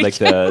there's some Sweden.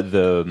 like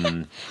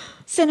the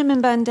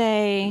Cinnamon bun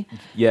day.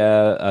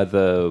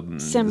 the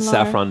Similar.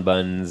 saffron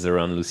buns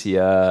around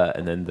Lucia,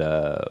 and then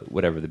the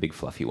whatever the big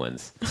fluffy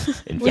ones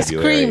in With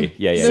February. cream.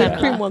 Yeah, yeah, The yeah.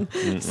 cream one.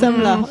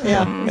 Semla.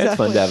 Yeah. It's Exactly.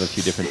 fun to have a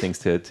few different things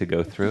to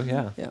go through.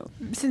 Yeah. Yeah.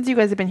 Since you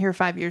guys have been here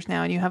 5 years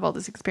now and you have all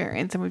this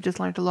experience and we've just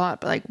learned a lot,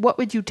 but like, what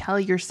would you tell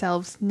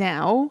yourselves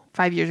now,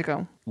 5 years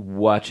ago?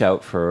 Watch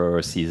out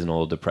for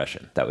seasonal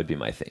depression. That would be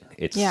my thing.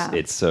 Yeah.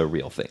 It's a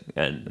real thing,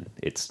 and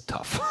it's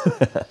tough.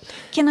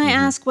 Can I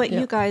ask what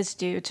Yeah. you guys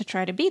do to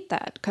try to beat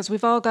that? Because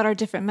we've all got our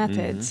different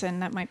methods,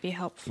 and that might be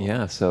helpful.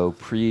 Yeah, so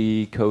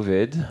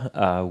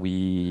pre-COVID,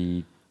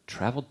 we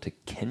traveled to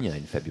Kenya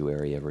in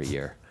February every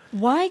year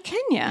Why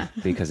Kenya?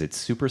 because it's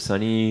super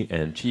sunny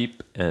and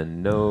cheap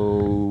and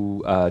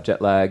no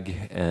jet lag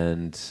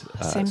and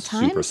Same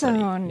super time sunny.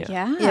 zone.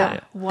 Yeah. Yeah.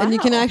 Wow. And you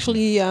can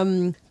actually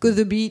go to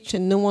the beach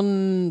and no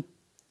one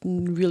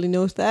really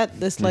knows that.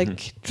 There's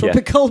like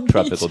tropical beach.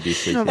 Tropical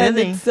beaches. Oh,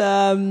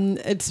 yeah. And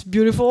it's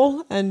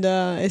beautiful and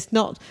it's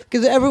not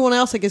because everyone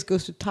else I guess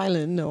goes to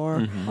Thailand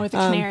or Or the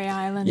Canary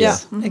Islands. yeah,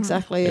 Mhm.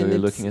 exactly. Yeah, and we were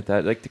it's- looking at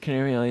that. Like the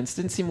Canary Islands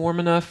didn't seem warm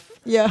enough.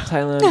 yeah.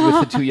 Thailand with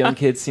the two young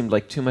kids seemed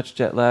like too much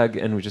jet lag,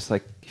 and we're just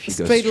like, if you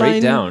go Straight straight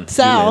line down, you land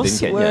south in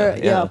Kenya. where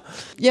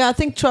yeah I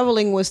think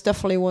traveling was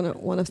definitely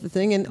one of the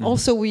thing and Mm-hmm.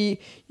 also we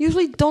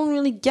usually don't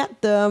really get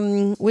the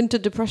winter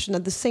depression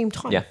at the same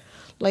time. Yeah.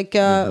 Like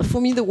for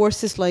me the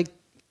worst is like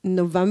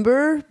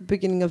November,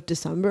 beginning of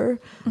December.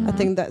 I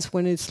think that's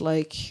when it's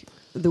like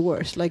the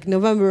worst. Like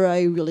November I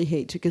really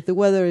hate because the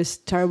weather is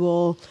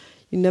terrible.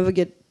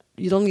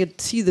 You don't get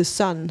to see the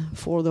sun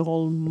for the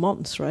whole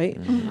months, right?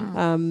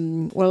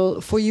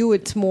 Well, for you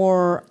it's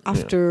more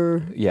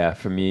after Yeah,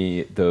 for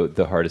me,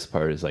 the hardest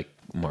part is like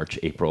March,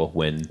 April,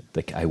 when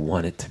like I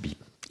want it to be.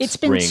 It's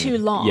been spring. too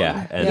long.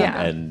 Yeah, and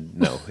Yeah. and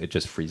no, it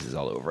just freezes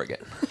all over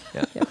again.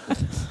 Yeah.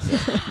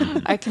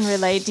 I can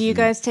relate. Do you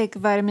guys take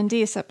vitamin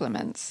D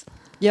supplements?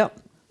 Yep.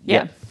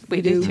 Yeah,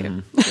 we do Mm-hmm.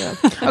 too.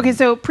 Yeah. Okay,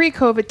 so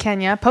pre-COVID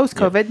Kenya,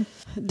 post-COVID.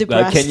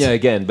 Depressed. Kenya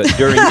again, but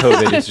during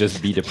COVID, it's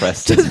just be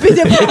depressed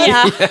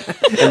Yeah.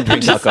 and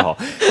drink alcohol.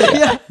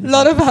 Yeah, a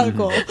lot of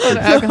alcohol.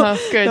 Alcohol,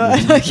 good.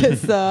 I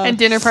guess, And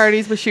dinner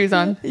parties with shoes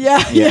on.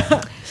 yeah.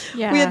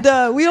 Yeah. We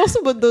had we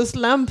also bought those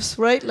lamps,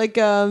 right? Like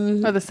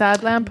Oh, the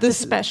sad lamp. the this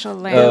special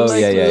Oh, lamps.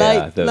 like yeah,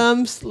 light the-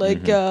 lamps,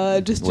 like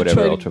just to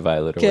Whatever try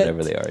ultraviolet or get-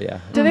 whatever they are. Yeah.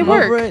 Do they to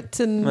work? cover it.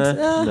 And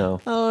No.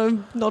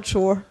 I'm not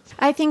sure.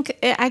 I think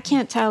I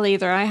can't tell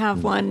either. I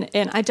have one,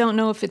 and I don't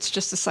know if it's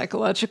just a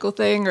psychological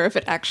thing or if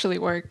it actually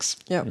works.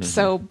 Yeah.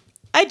 So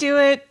I do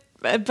it,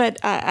 but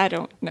I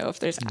don't know if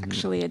there's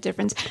actually a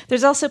difference.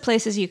 There's also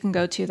places you can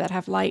go to that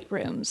have light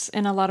rooms,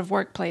 and a lot of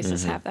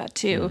workplaces have that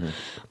too,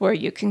 where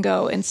you can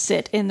go and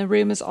sit, and the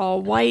room is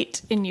all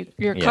white, and you're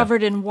Yeah.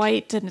 covered in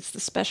white, and it's the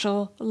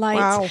special lights.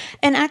 Wow.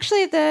 And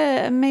actually,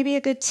 maybe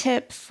a good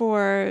tip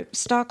for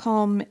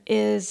Stockholm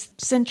is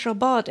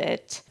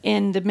Centralbadet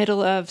in the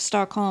middle of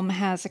Stockholm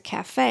has a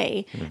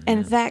cafe,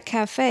 and that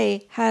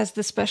cafe has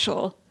the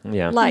special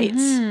Yeah.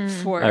 lights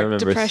for I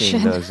remember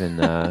depression. seeing those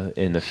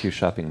in a few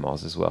shopping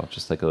malls as well.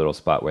 Just like a little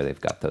spot where they've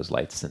got those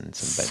lights and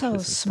some benches. So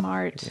and stuff.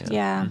 smart. Yeah.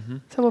 Yeah.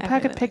 So we'll I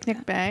pack really a like picnic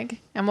that. bag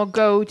and we'll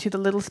go to the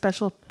little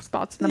special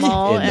spots in the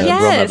mall. In and the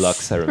Yes. Bromma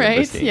Blocks, I remember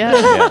Right, seeing yeah.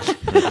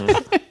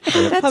 that.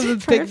 That's Have a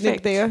picnic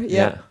perfect. there.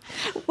 Yeah.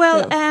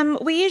 Well,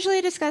 we usually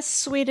discuss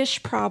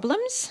Swedish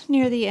problems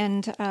near the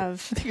end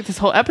of I think this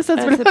whole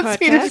episode's of been the about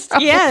Swedish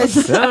podcast.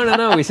 Yes.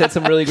 No. We said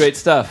some really great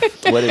stuff.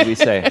 What did we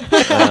say?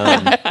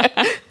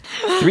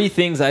 3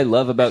 things I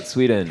love about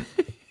Sweden.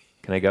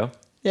 Can I go?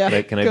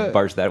 Yeah, Can I good.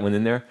 barge that one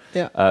in there?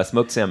 Yeah.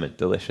 Smoked salmon,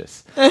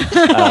 delicious.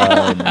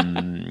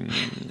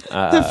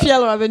 The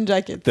fjällräven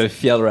jacket. The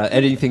fjällräven,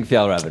 anything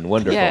fjällräven,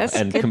 wonderful, Yes,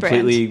 and good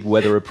completely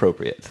weather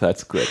appropriate.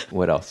 That's good.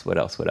 What else? What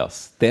else? What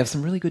else? They have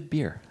some really good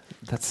beer.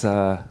 That's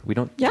we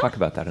don't talk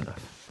about that enough.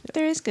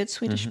 There is good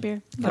Swedish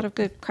beer. A lot of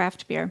good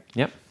craft beer.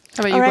 Yep.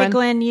 How about All you, right,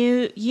 Gwen?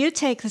 Gwen, you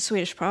take the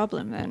Swedish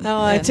problem then. No,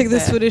 I And, take the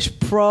Swedish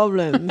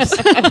problems.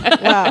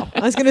 Wow. I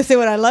was going to say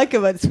what I like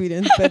about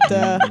Sweden, but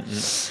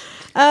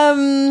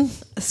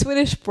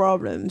Swedish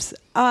problems.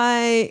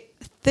 I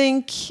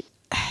think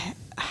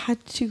how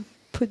to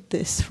put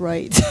this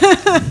right.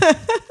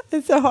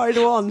 It's a hard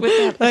one.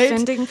 without right?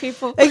 offending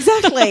people.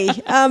 Exactly.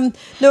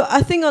 No,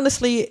 I think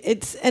honestly,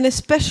 and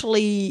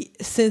especially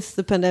since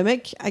the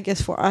pandemic, I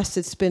guess for us,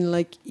 it's been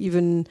like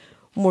even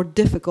more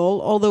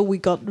difficult, although we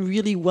got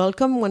really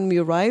welcome when we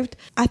arrived.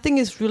 I think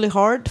it's really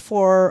hard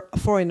for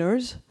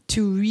foreigners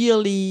to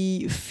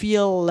really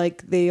feel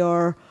like they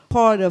are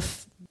part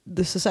of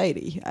the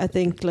society. I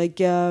think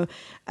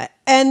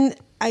and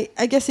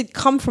I guess it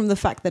comes from the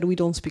fact that we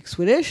don't speak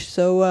Swedish.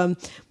 So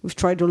we've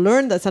tried to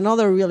learn. That's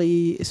another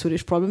really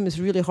Swedish problem. It's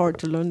really hard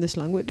to learn this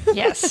language.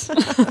 Yes.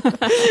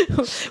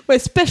 Well,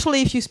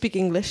 especially if you speak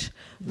English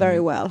very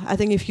well. I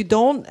think if you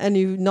don't, and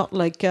you're not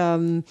like,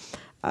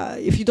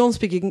 if you don't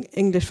speak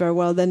English very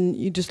well, then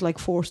you're just like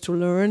forced to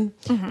learn.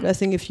 But I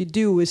think if you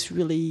do, it's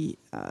really,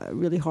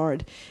 really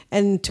hard.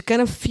 And to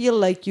kind of feel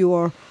like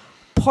you're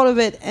part of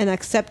it and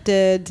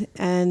accepted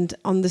and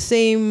on the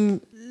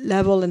same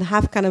level and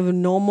have kind of a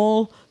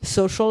normal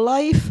social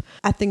life,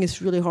 I think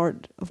it's really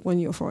hard when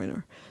you're a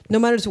foreigner. No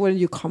matter where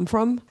you come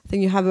from, I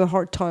think you have a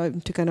hard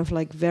time to kind of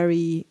like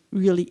very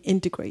really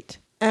integrate.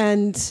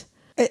 And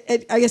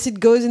I guess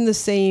it goes in the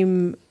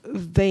same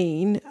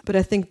vein, but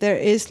I think there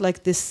is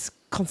like this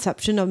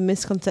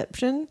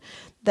misconception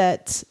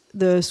that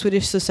the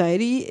Swedish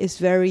society is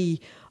very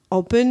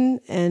open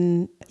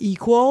and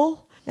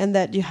equal, and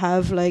that you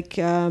have like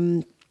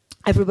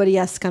everybody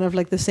has kind of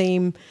like the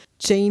same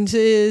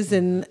changes,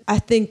 and I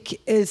think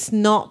it's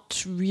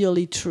not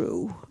really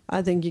true.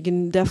 I think you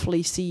can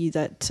definitely see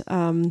that.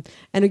 And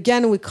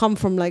again, we come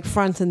from like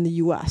France and the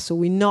US, so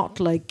we're not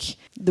like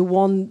the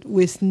one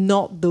with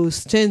not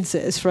those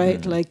chances,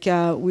 right? Like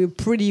we're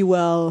pretty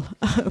well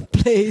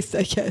placed,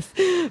 I guess.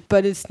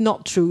 But it's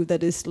not true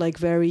that it's like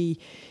very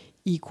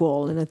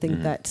equal, and I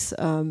think that's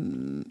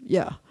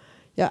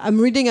Yeah,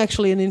 I'm reading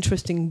actually an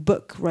interesting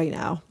book right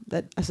now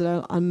that, as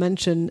I'll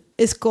mention,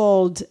 is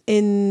called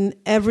 "In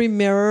Every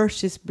Mirror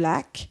She's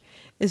Black."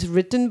 It's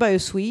written by a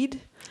Swede.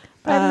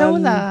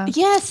 Lola.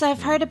 Yes,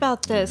 I've heard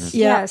about this.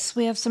 Yeah. Yes,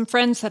 we have some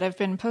friends that have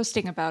been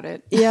posting about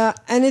it. Yeah,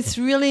 and it's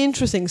really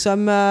interesting. So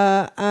I'm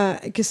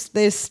because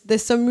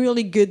there's some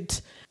really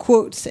good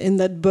quotes in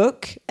that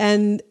book,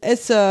 and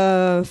it's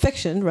a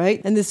fiction,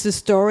 right? And it's a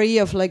story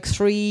of like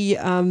three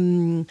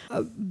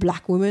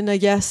black women, I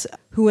guess,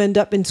 who end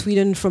up in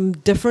Sweden from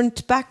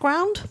different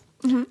background.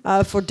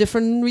 For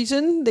different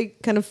reason,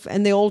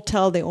 they all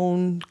tell their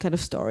own kind of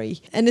story,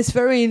 and it's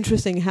very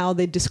interesting how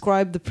they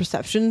describe the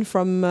perception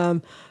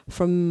from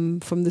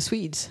the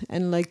Swedes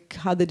and like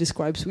how they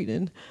describe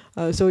Sweden.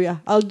 So yeah,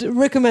 I'll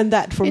recommend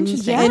that from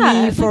Interesting. Yeah, any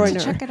I'd like to foreigner.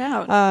 check it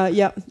out.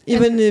 Yeah,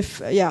 even if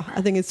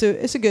I think it's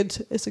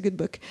a good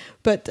book.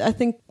 But I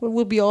think what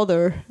will be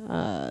other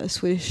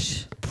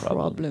Swedish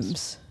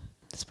problems?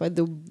 Despite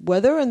the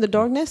weather and the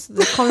darkness,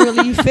 they can't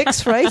really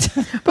fix, right?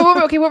 But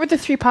what were the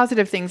three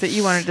positive things that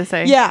you wanted to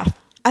say? Yeah,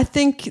 I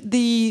think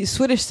the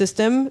Swedish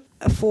system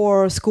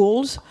for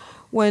schools,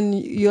 when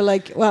you're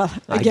like, well,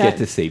 I again, get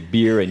to say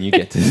beer and you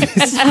get to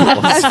say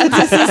schools.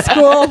 this is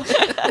school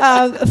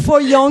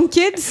for young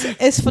kids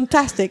is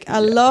fantastic. I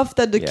love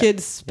that the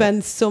kids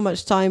spend so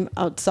much time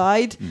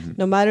outside,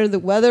 no matter the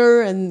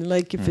weather, and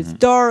like if it's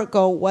dark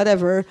or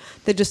whatever,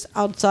 they're just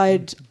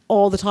outside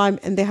all the time,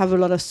 and they have a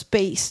lot of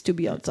space to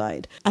be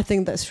outside. I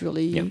think that's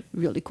really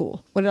really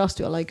cool. What else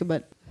do I like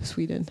about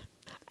Sweden?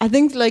 I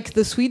think like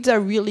the Swedes are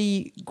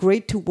really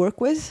great to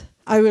work with.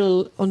 I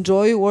really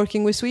enjoy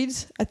working with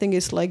Swedes. I think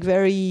it's like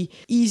very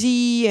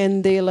easy,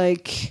 and they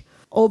like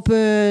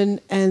open,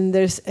 and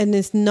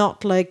it's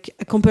not like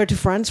compared to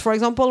France, for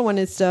example, when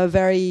it's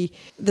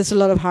there's a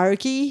lot of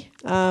hierarchy,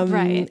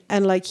 Right.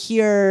 and like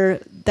here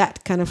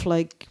that kind of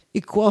like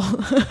equality.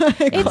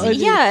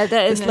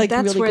 It's like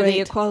that's really where the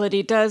great.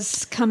 equality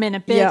does come in a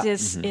bit. Yeah.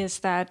 Is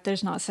that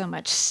there's not so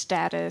much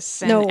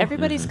status, and No.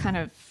 everybody's kind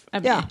of.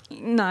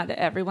 Not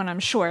everyone, I'm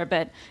sure,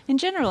 but in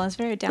general, it's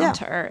very down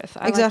to earth.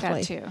 I Exactly.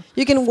 like that too.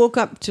 You can walk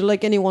up to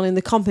like anyone in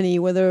the company,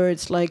 whether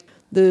it's like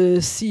the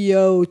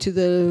CEO to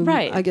the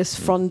I guess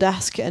front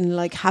desk, and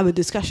like have a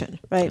discussion,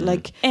 right?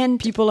 Like, And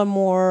people are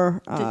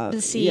more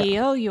the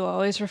CEO you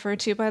always refer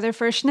to by their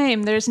first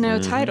name. There's no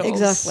titles.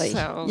 Exactly.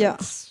 So Yeah.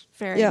 it's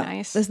very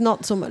nice. There's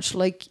not so much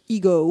like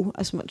ego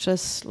as much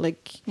as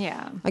like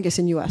I guess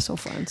in US or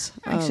France.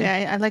 Actually,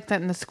 I like that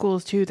in the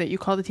schools too, that you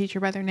call the teacher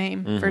by their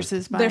name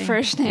versus by their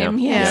first name.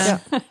 Yeah. Yes.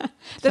 Yeah.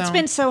 That's So-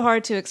 been so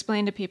hard to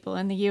explain to people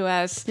in the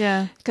US.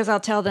 Yeah. Because I'll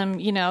tell them,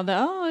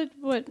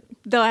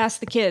 they'll ask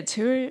the kids,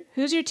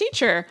 who's your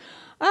teacher?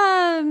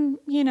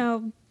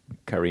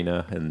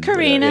 Karina and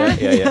Karina.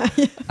 Yeah.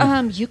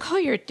 You call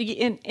your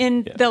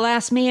in the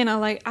last me, and I'm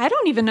like, I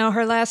don't even know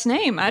her last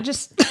name. I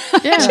just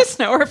Yeah. I just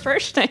know her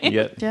first name.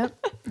 Yeah. Yep.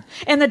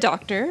 And the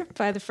doctor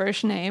by the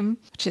first name,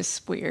 which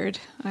is weird,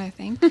 I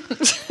think.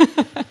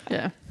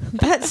 Yeah.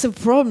 That's a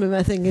problem,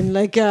 I think. And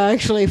like,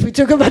 actually, if we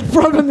talk about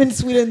problem in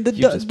Sweden,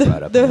 You just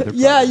brought up another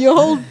yeah, problem. you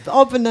hold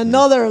up in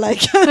another.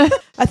 Like,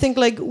 I think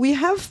like we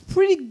have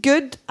pretty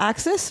good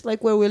access,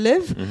 like where we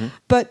live. Mm-hmm.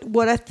 But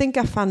what I think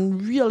I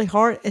found really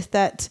hard is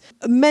that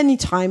many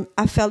times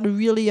I felt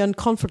really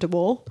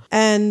uncomfortable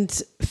and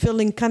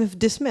feeling kind of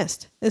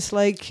dismissed. It's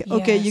like,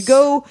 okay, you Yes.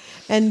 go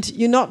and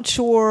you're not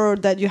sure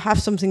that you have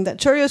something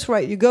that's serious,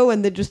 right? You go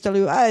and they just tell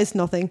you, it's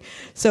nothing.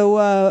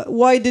 So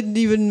why didn't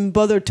even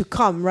bother to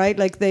come, right?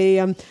 Like they,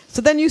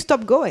 so then you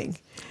stop going.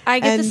 I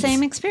get the And-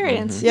 same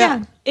experience.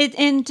 Yeah.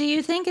 And do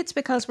you think it's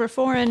because we're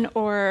foreign,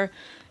 or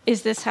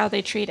is this how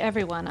they treat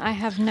everyone? I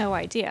have no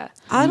idea.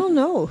 I don't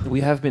know.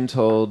 We have been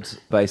told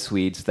by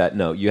Swedes that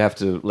no, you have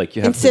to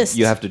Insist.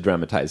 you have to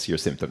dramatize your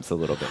symptoms a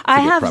little bit. to I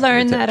get have proper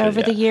learned that attention.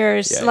 over the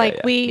years. Yeah, like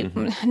yeah.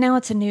 Mm-hmm. now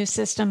it's a new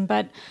system,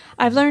 but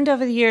I've learned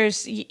over the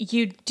years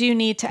you do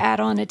need to add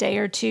on a day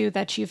or two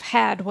that you've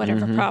had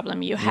whatever Mm-hmm.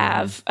 problem you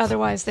have.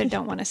 Otherwise, they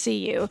don't want to see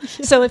you.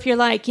 So if you're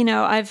like,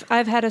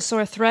 I've had a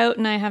sore throat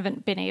and I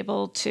haven't been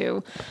able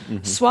to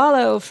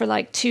swallow for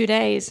like 2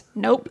 days.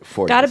 Nope.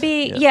 4 Gotta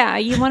days, be, yeah.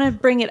 you want to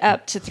bring it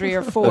up to 3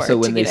 or 4. Oh, so to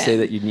when they get say in.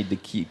 that you need to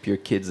keep your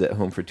kids at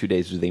home for 2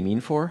 days, do they mean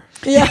 4?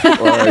 Yeah.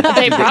 Or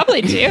They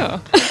probably do.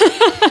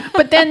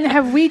 But then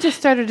have we just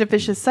started a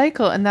vicious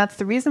cycle, and that's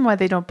the reason why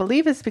they don't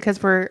believe us,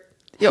 because we're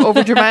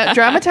over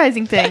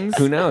dramatizing things.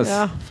 who knows?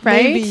 Yeah,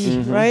 Right? maybe,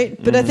 right?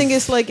 But I think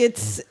it's like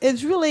it's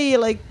really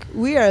like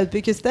weird,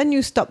 because then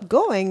you stop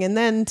going and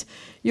then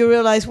you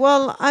realize,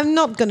 well, I'm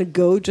not gonna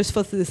go just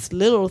for this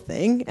little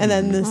thing, and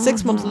then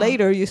 6 months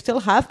later you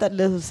still have that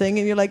little thing,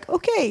 and you're like,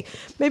 okay,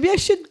 maybe I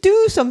should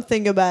do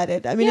something about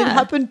it. I mean, it Yeah.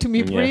 happened to me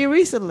Yeah. pretty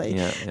recently,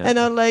 Yeah. and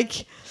I'm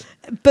like,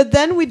 but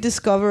then we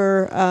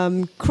discover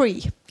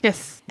Cree.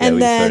 Yes. Yeah, And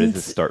we started then-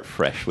 to start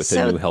fresh with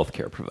So- a new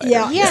healthcare provider.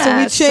 Yeah. Yeah, So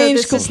we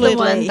changed this is the one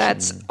completely.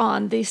 that's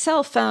on the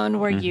cell phone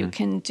where you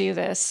can do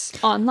this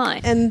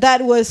online. And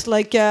that was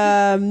like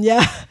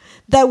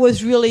that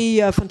was really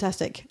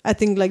fantastic, I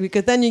think, like,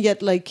 because then you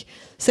get like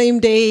same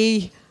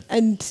day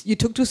and you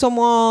talk to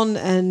someone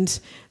and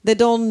they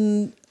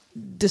don't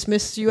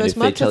dismiss you And as if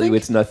much. they tell I you think.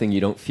 it's nothing, you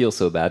don't feel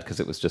so bad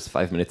because it was just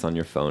 5 minutes on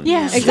your phone.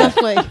 Yeah.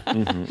 Exactly.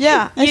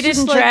 Yeah, You it's just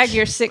didn't like- drag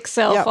your sick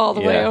self Yeah. all the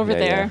way Yeah, over yeah,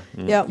 there.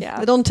 Yeah. Yeah.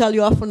 They don't tell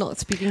you off for not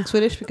speaking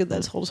Swedish, because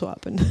that's also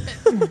happened.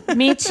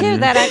 Me too.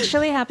 That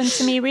actually happened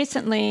to me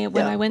recently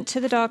when Yeah. I went to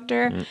the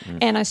doctor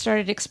and I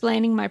started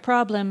explaining my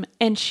problem,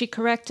 and she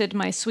corrected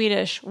my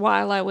Swedish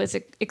while I was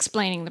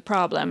explaining the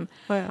problem.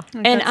 Oh, yeah.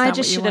 And That's I not just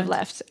what you should have want.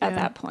 left at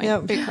that point Yeah.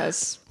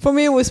 because For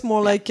me, it was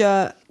more like,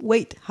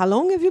 wait, how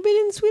long have you been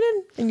in Sweden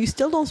and you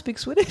still don't speak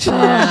Swedish?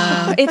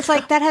 it's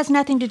like that has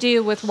nothing to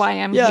do with why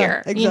I'm Yeah,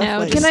 here. You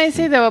know, exactly. Can I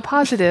say, though, a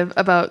positive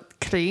about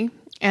Kry,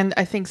 and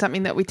I think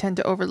something that we tend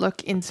to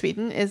overlook in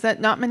Sweden, is that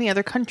not many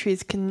other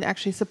countries can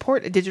actually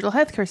support a digital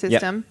healthcare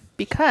system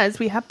because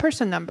we have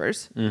person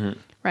numbers,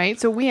 right?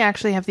 So we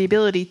actually have the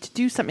ability to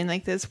do something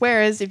like this.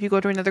 Whereas if you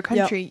go to another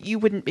country, you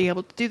wouldn't be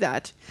able to do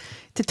that,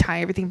 to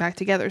tie everything back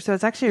together. So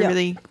it's actually a Yeah.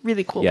 really,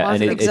 really cool Yeah, and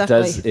positive.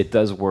 Exactly. it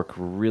does work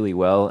really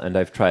well. And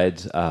I've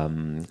tried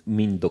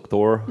Min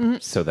Doktor,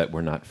 so that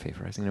we're not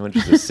favorizing anyone,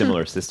 just a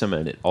similar system,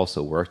 and it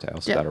also worked. I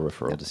also Yeah. got a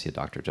referral to see a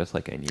doctor just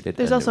like I needed.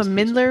 There's and it also was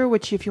Mindler,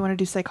 which if you want to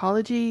do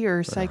psychology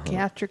or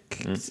psychiatric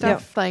Mm-hmm.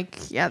 stuff,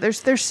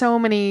 there's so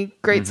many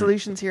great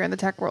solutions here in the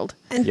tech world.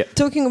 And Yeah.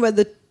 talking about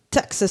the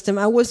tech system,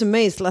 I was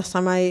amazed last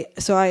time I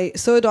saw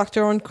a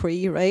doctor on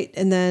Cree, right?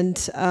 And then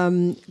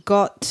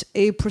got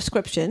a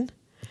prescription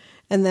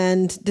and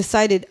then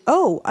decided,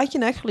 oh, I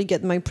can actually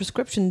get my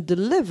prescription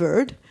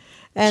delivered.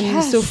 And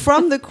Yes. so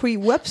from the Cree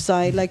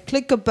website, like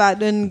click a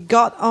button,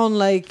 got on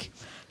like,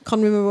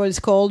 can't remember what it's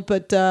called,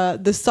 but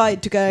the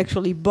site to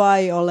actually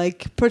buy or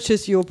like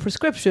purchase your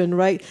prescription,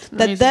 right?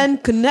 That Amazing. then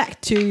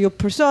connect to your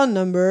person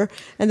number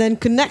and then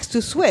connects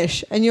to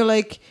Swish, and you're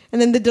like, and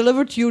then they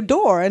deliver to your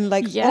door, and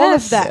like all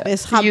of Yes. that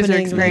is The user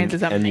happening. experience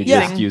like- is and you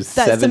amazing. just used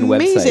That's 7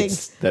 amazing.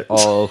 websites that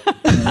all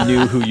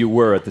knew who you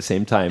were at the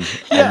same time,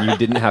 and you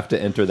didn't have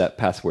to enter that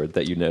password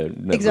that you never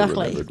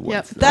Exactly. remembered Yep.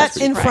 once. that That's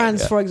in pretty France,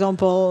 cool. for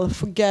example,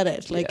 forget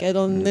it. Like Yeah.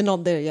 they're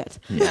not there yet.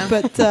 Yeah.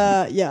 But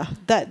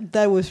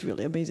that was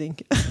really amazing.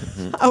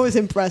 I was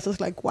impressed. I was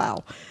like,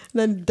 wow.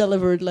 Then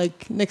delivered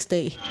like next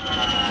day.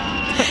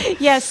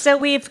 Yes, so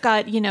we've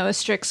got, a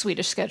strict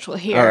Swedish schedule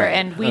here, All right,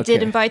 and we did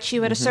okay. invite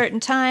you at a certain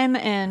time,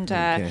 and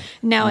Okay.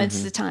 now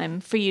it's the time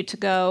for you to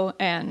go.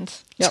 And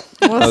Yep.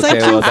 Well, Okay,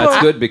 thank you well, that's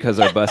for good because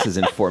our bus is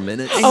in 4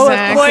 minutes. oh, of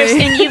Exactly. course,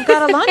 and you've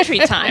got a laundry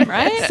time,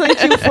 right?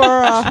 thank you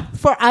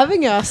for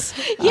having us.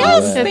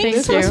 Yes, Yeah,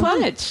 thanks thank so you.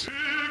 much.